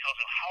details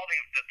of how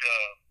the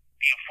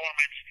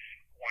informants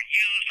were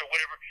used or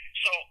whatever.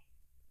 So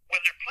when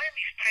they're playing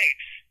these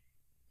tapes,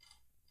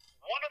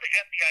 one of the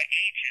FBI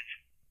agents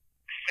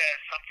says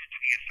something to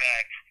the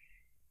effect,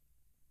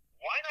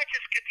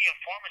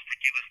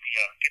 give us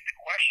get the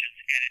questions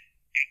and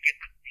get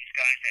these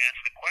guys to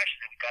answer the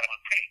questions, and we got them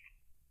on tape.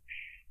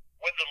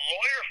 When the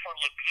lawyer for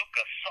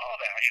LaGluca saw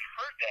that and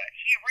heard that,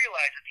 he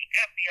realized that the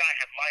FBI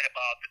had lied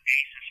about the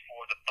basis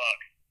for the bug.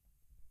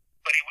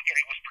 But it was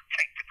to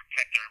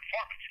protect their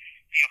informants.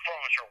 The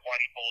informants are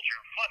Whitey, Bulger,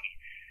 and Flemmy.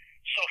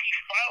 So he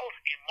filed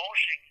a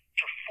motion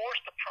to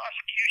force the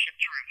prosecution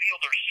to reveal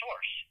their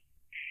source.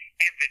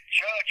 And the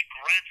judge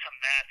grants him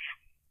that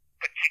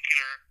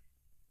particular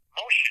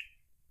motion.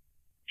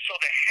 So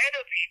the head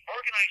of the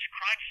organized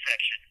crime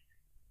section,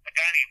 a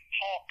guy named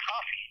Paul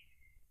Coffey,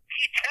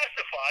 he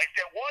testifies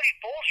that Whitey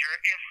Bulger,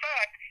 in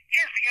fact,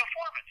 is the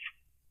informant.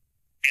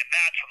 And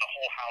that's when the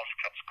whole house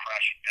comes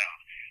crashing down.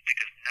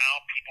 Because now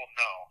people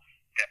know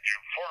that the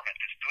informant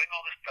that's doing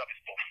all this stuff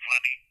is both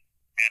Flemmy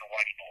and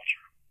Whitey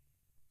Bulger.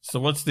 So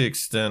what's the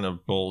extent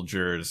of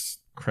Bulger's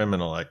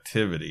criminal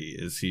activity?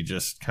 Is he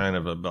just kind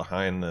of a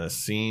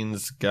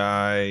behind-the-scenes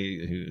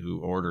guy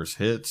who orders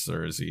hits,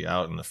 or is he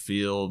out in the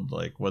field?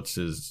 Like, what's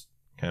his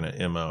kind of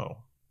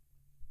M.O.?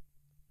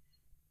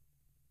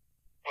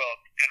 Well,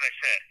 as I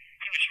said,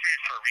 he was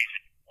feared for a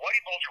reason.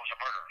 Whitey Bulger was a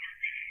murderer.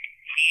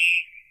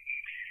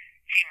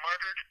 He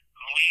murdered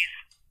Louise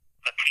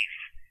Latif,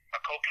 a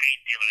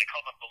cocaine dealer. They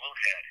called him Balloon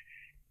Head.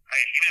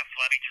 Him and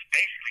Flemmy just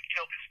basically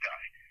killed this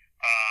guy.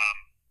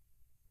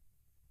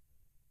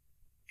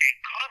 And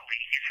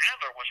Conley, his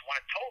handler, was one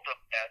that told them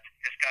that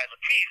this guy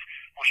Latif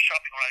was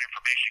shopping around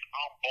information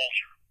on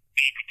Bulger,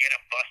 meaning to get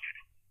him busted.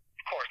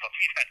 Of course,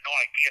 Latif had no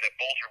idea that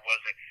Bulger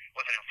was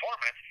an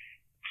informant,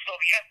 so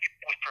the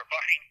FBI was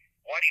providing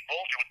Whitey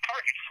Bulger with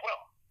targets as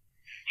well.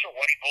 So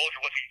Whitey Bulger,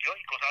 what's he do?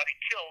 He goes out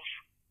and kills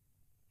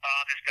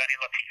this guy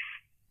named Latif.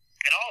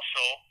 And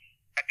also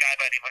a guy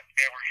by the name of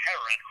Edward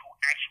Heron, who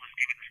actually was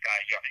giving this guy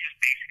a job. They just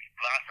basically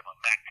blasted him with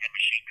MAC-10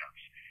 machine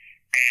guns.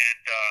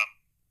 And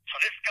so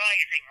this guy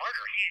is a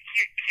murderer. He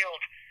had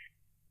killed,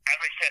 as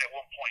I said at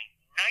one point,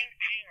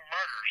 19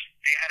 murders.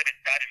 They had him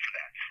indicted for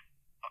that.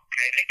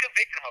 Okay? They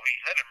convicted him of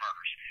 11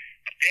 murders,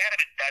 but they had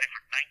him indicted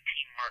for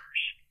 19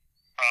 murders.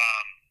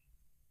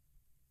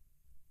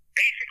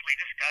 Basically,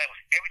 this guy was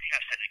everything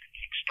I've said.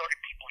 He extorted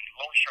people, he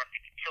loan sharked,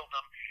 he killed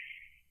them.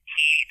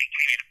 He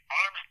became an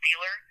arms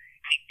dealer.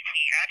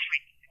 He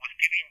actually was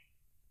giving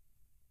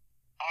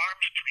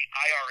arms to the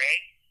IRA.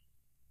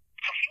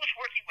 So he was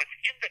working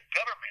within the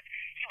government.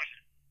 He was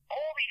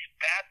all these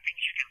bad things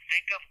you can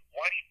think of.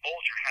 Whitey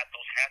Bulger had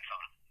those hats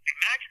on.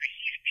 Imagine that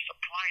he's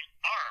supplying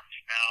arms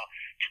now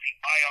to the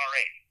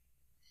IRA.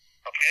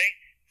 Okay?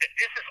 That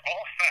this is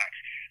all facts.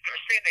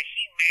 They're saying that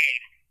he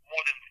made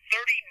more than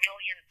 $30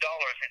 million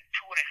in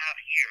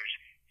 2.5 years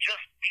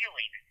just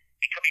dealing,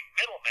 becoming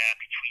middleman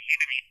between him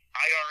and the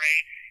IRA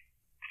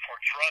for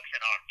drugs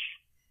and arms.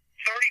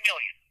 $30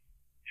 million.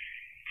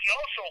 He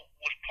also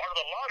was part of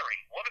the lottery.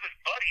 One of his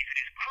buddies and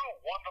his crew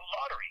won the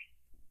lottery.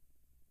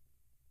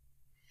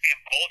 And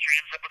Bulger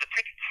ends up with the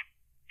tickets.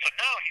 So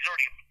now he's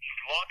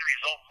laundering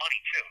his own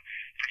money too.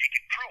 So he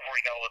can prove where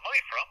he got all the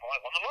money from. Well, I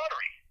won the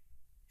lottery.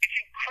 It's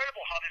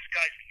incredible how this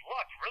guy's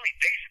luck really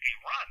basically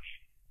runs.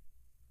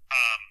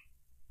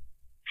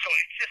 So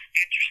it's just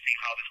interesting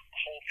how this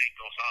whole thing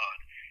goes on.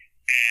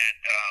 And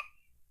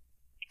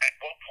at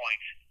one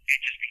point, it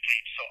just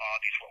became so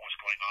obvious what was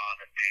going on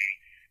that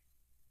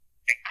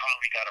and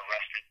Conley got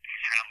arrested,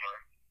 his handler,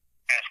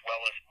 as well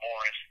as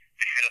Morris,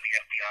 the head of the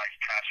FBI's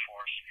task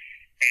force.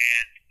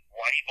 And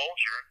Whitey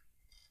Bulger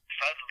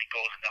suddenly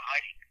goes into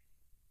hiding.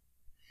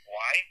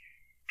 Why?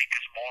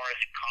 Because Morris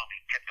and Conley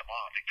tipped him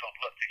off. They told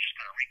him, look, they're just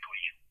going to RICO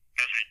you.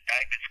 There's an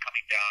indictment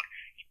coming down.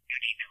 You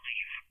need to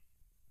leave.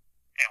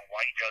 And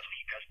Whitey does what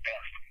he does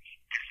best. He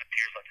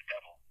disappears like the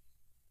devil.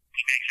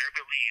 He makes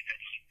everybody believe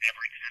that he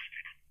never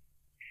existed.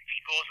 He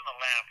goes in the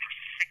lab for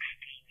 16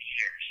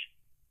 years,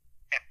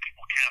 and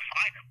people can't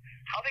find him.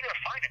 How are they going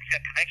to find him? He's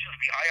got connections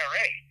with the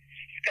IRA.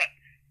 He's got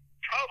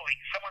probably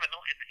someone in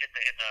the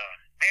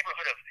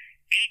neighborhood of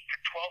 $8 to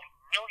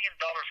 $12 million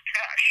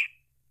cash.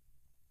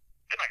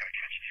 They're not going to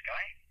catch this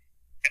guy.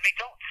 And they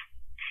don't.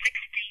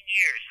 16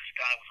 years this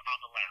guy was on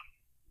the lam.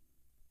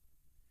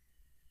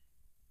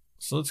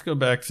 So let's go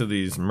back to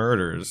these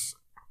murders.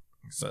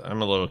 So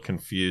I'm a little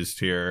confused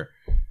here.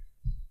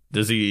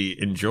 Does he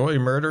enjoy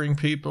murdering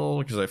people?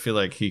 Because I feel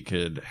like he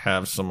could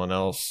have someone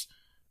else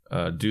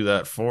do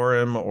that for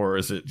him, or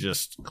is it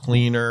just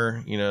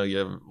cleaner? You know, you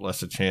have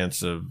less a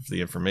chance of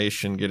the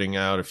information getting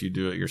out if you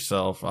do it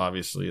yourself.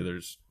 Obviously,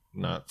 there's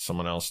not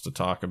someone else to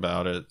talk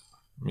about it.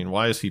 I mean,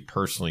 why is he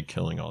personally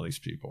killing all these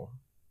people?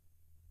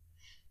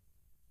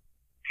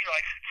 He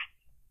likes it.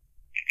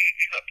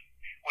 Look,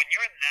 when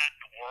you're in that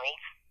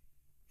world,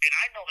 and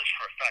I know this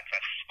for a fact,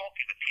 I've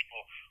spoken to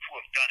people who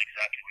have done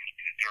exactly what he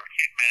did. They're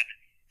hitmen.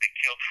 They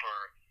killed for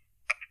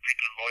a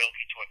particular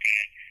loyalty to a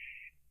gang.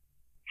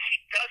 He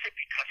does it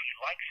because he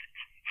likes it.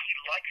 He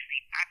likes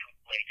the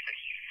accolades that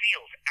he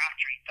feels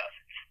after he does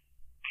it.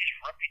 His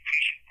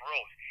reputation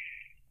grows.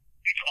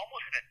 It's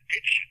almost an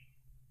addiction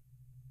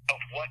of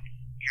what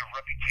your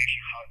reputation,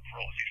 how it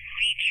grows. It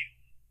feeds you.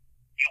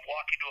 You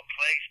walk into a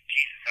place,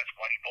 Jesus, that's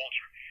Whitey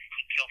Bulger.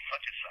 He killed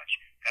such and such.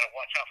 Gotta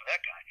watch out for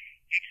that guy.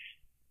 It's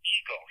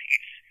ego. It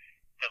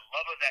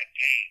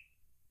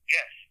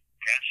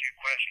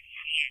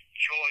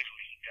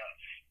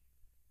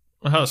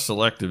how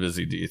selective is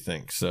he, do you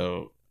think?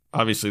 So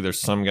obviously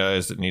there's some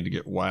guys that need to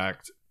get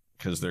whacked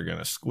because they're going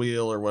to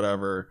squeal or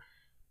whatever,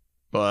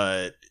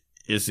 but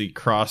is he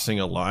crossing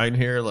a line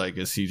here? Like,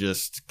 is he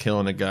just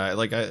killing a guy?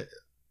 Like,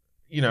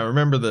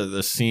 remember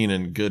the scene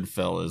in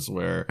Goodfellas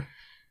where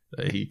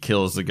he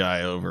kills the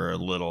guy over a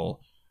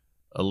little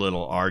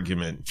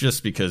argument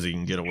just because he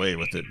can get away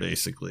with it,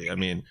 basically. I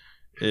mean,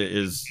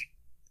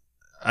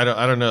 I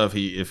don't know if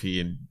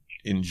he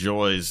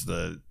enjoys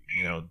the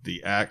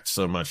act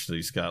so much that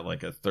he's got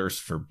like a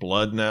thirst for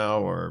blood now,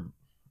 or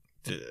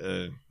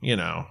I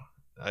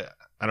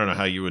don't know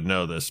how you would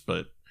know this,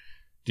 but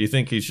do you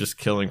think he's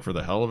just killing for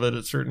the hell of it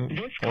at certain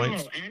This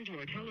points? call and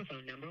your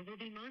telephone number will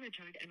be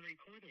monitored and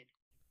recorded.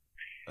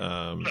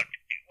 Look,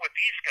 with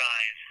these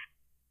guys,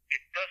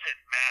 it doesn't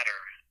matter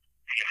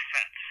the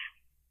offense.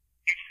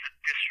 It's the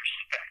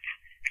disrespect.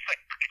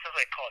 It's as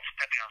I call it,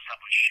 stepping on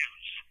someone's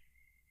shoes.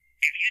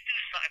 If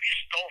you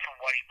stole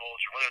from Whitey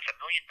Bulger, whether it's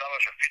 $1 million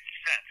or 50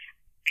 cents,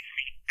 it's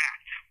the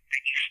act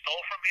that you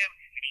stole from him,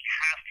 and he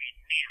has to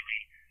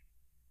immediately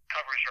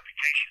cover his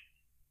reputation.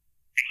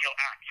 And he'll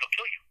act. He'll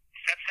kill you.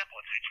 It's that simple.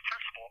 It's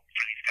principle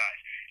for these guys.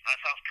 Now, that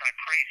sounds kind of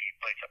crazy,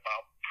 but it's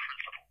about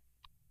principle.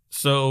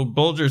 So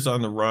Bulger's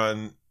on the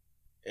run,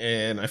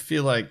 and I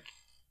feel like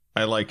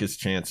I like his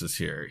chances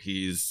here.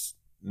 He's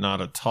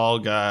not a tall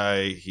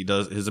guy.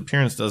 His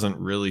appearance doesn't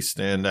really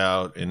stand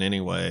out in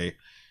any way.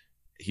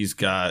 He's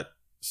got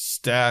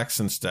stacks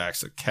and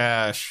stacks of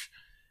cash,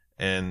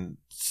 and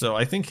so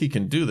I think he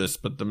can do this.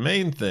 But the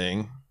main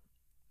thing,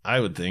 I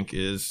would think,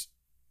 is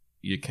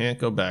you can't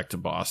go back to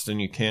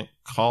Boston. You can't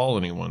call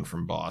anyone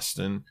from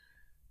Boston.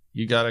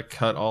 You got to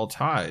cut all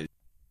ties.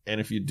 And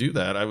if you do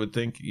that, I would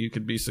think you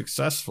could be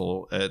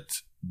successful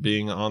at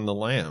being on the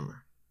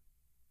lam.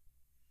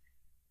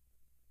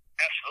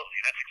 Absolutely.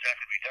 That's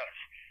exactly what he does.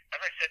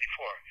 As I said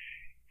before,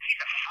 he's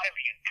a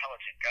highly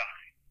intelligent guy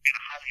and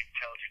a highly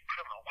intelligent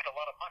criminal with a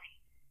lot of money.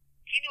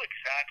 He knew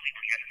exactly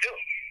what he had to do.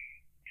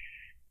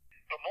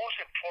 But most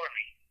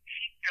importantly,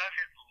 he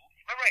doesn't...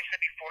 Remember I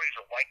said before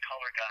he's a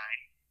white-collar guy?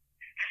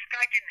 This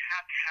guy didn't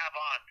have to have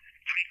on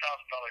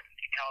 $3,000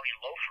 Italian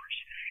loafers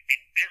in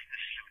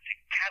business suits and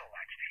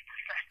Cadillacs.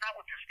 That's not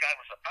what this guy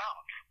was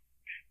about.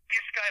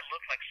 This guy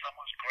looked like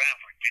someone's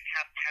grandfather. Didn't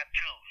have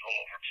tattoos all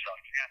over himself.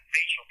 Didn't have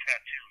facial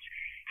tattoos.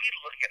 He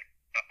looked at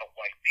a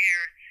white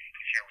beard.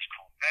 His hair was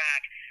combed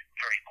back.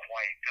 Very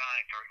quiet guy.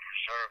 Very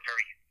reserved.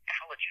 Very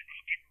intelligent.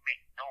 He didn't make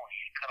noise.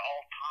 He cut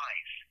all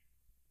ties.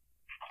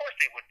 Of course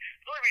they would.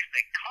 The only reason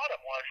they caught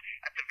him was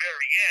at the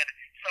very end,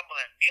 someone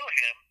that knew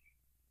him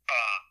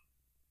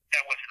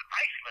that was in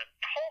Iceland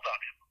told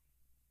on him.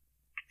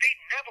 They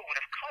never would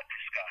have caught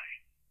this guy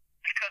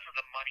because of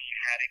the money he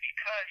had and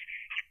because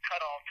he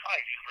cut all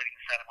ties. He was living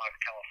in Santa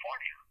Monica,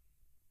 California.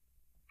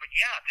 But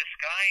yeah, this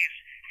guy's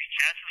his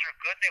chances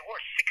are good. They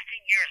were 16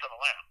 years on the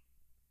lam.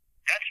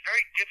 That's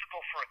very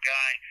difficult for a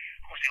guy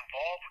who's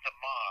involved with the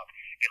mob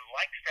and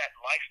likes that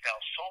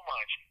lifestyle so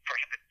much for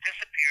him to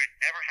disappear and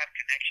never have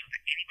connections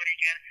to anybody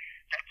again.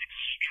 That's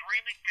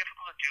extremely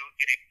difficult to do.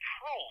 It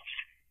improves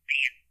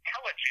the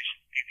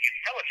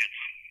intelligence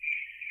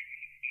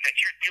that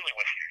you're dealing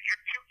with here.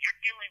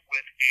 You're dealing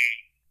with a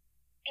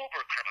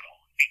uber criminal,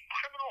 a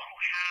criminal who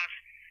has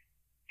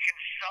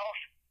himself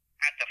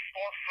at the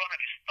forefront of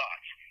his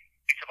thoughts.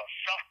 It's about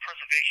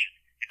self-preservation,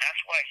 and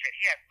that's why I said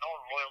he had no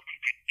loyalty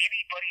to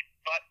anybody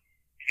but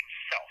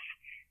himself.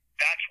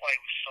 That's why he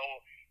was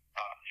so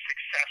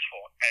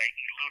successful at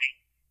eluding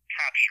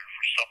capture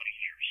for so many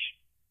years.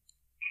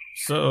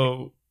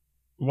 So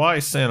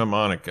why Santa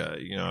Monica?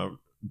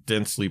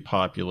 Densely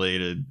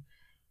populated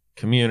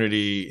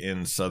community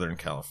in Southern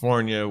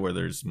California where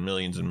there's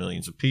millions and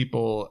millions of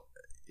people.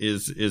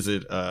 Is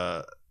it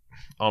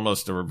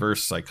almost a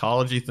reverse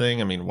psychology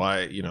thing? I mean,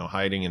 why,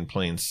 hiding in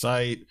plain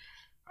sight?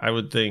 I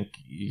would think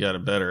you got a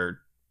better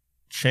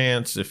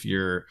chance if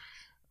you're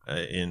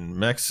in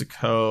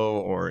Mexico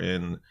or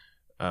in,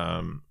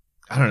 I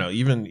don't know,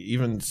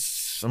 even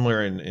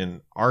somewhere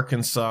in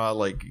Arkansas.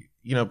 Like,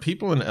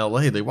 people in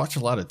LA, they watch a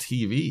lot of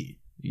TV.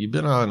 You've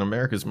been on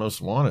America's Most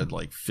Wanted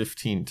like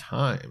 15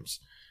 times.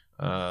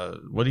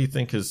 What do you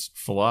think his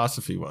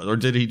philosophy was? Or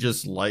did he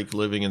just like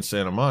living in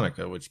Santa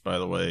Monica, which, by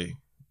the way,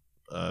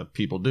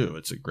 people do.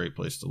 It's a great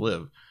place to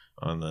live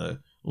on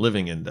the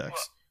living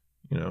index,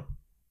 Yeah,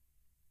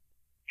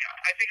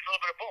 I think it's a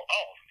little bit of both.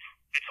 Oh,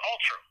 it's all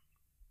true.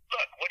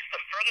 Look, what's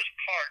the furthest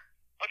part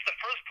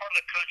of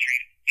the country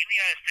in the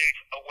United States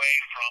away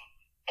from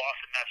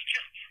Boston,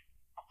 Massachusetts?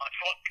 It's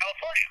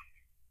California.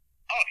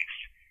 Obvious.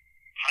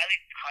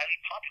 Highly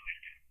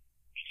populated.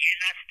 He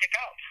didn't have to stick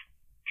out.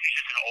 He's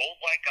just an old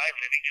white guy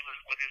living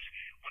with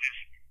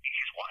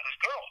his wife, his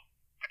girl.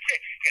 That's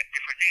it. He had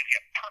different names. He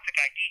had perfect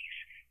IDs,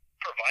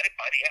 provided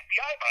by the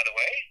FBI, by the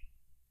way.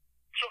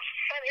 So he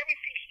had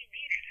everything he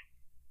needed.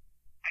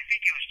 I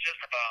think it was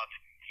just about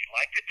he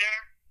liked it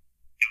there.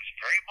 It was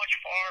very much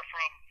far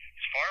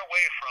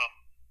away from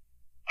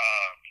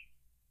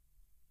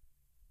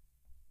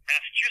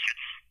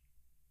Massachusetts.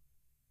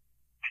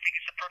 I think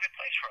it's the perfect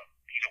place for him.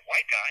 He's a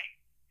white guy,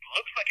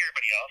 looks like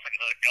everybody else, like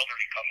another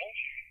elderly couple.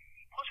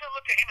 Who's going to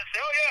look at him and say,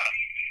 oh, yeah,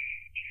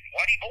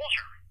 Whitey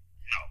Bulger?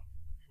 No.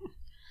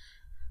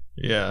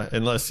 Yeah,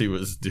 unless he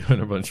was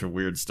doing a bunch of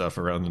weird stuff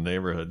around the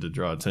neighborhood to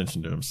draw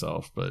attention to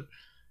himself, but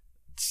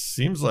it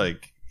seems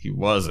like he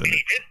wasn't.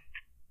 He didn't.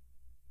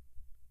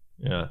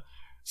 Yeah.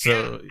 So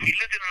yeah, he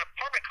lived in an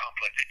apartment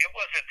complex. It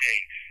wasn't a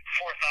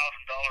 $4,000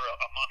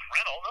 a month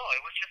rental. No,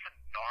 it was just a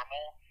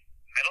normal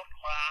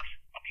middle-class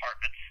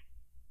apartment.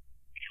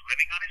 He's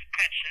living on his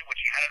pension,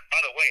 which he had,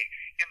 by the way,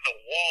 in the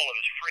wall of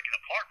his freaking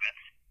apartment.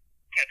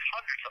 He had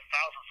hundreds of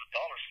thousands of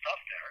dollars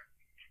stuffed there,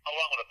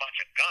 along with a bunch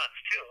of guns,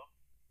 too.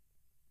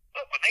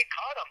 Look, when they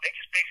caught him, they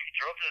just basically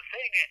drove to the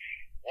thing and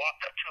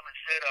walked up to him and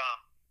said,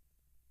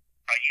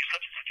 are you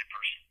such and such a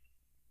person?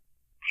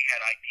 He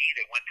had ID.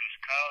 They went to his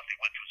house. They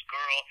went to his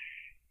girl.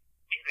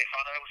 They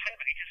found out it was him,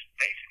 and he just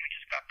basically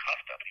just got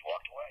cuffed up and he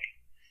walked away.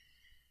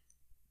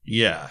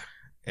 Yeah.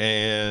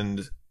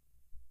 And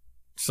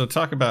so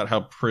talk about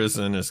how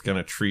prison is going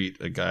to treat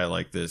a guy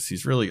like this.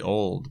 He's really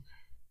old,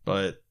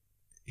 but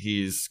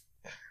he's...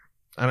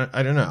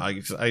 I don't know.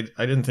 I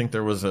didn't think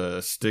there was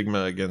a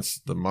stigma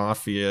against the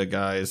mafia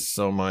guys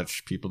so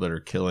much, people that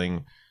are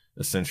killing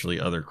essentially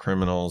other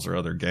criminals or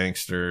other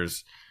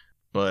gangsters.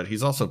 But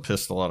he's also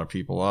pissed a lot of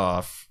people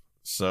off.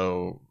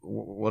 So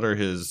what are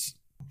his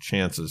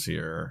chances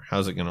here?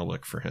 How's it going to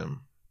look for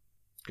him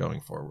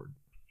going forward?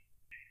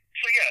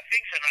 So yeah,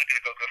 things are not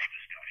going to go good for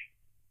this guy.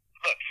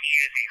 Look, he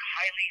is a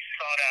highly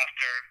sought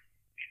after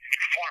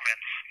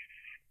informant,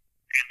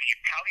 and the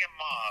Italian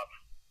mob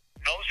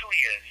knows who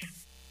he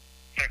is.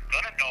 They're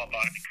going to know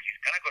about it because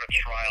he's going to go to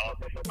trial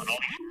on all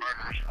these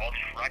murders, all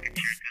these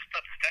racketeers. This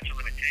stuff, the statute of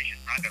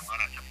limitations is not going to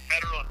run out. It's a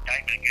federal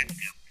indictment against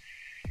him.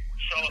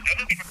 So they're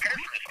going to be prepared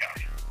for this guy.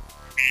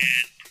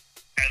 And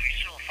as we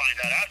soon find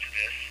out after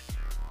this,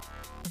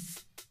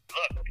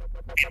 look,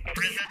 in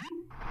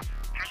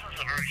prison's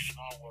a very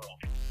small world.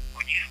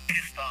 When you've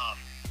pissed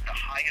off the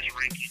highest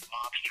ranking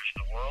mobsters in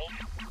the world,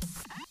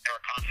 there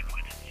are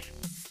consequences.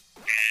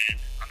 And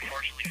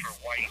unfortunately for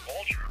Whitey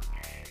Bulger,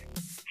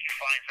 he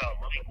finds out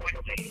really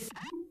quickly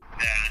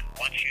that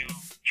once you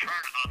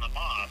turn on the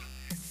mob,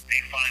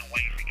 they find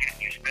ways to get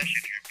you, especially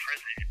if you're in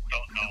prison and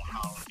don't know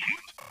how to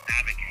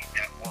navigate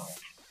that world.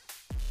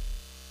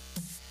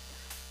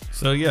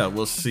 So yeah,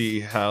 we'll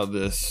see how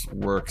this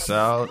works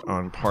out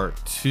on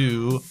part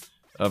 2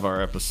 of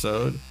our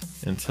episode.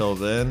 Until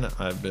then,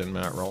 I've been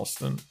Matt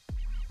Ralston.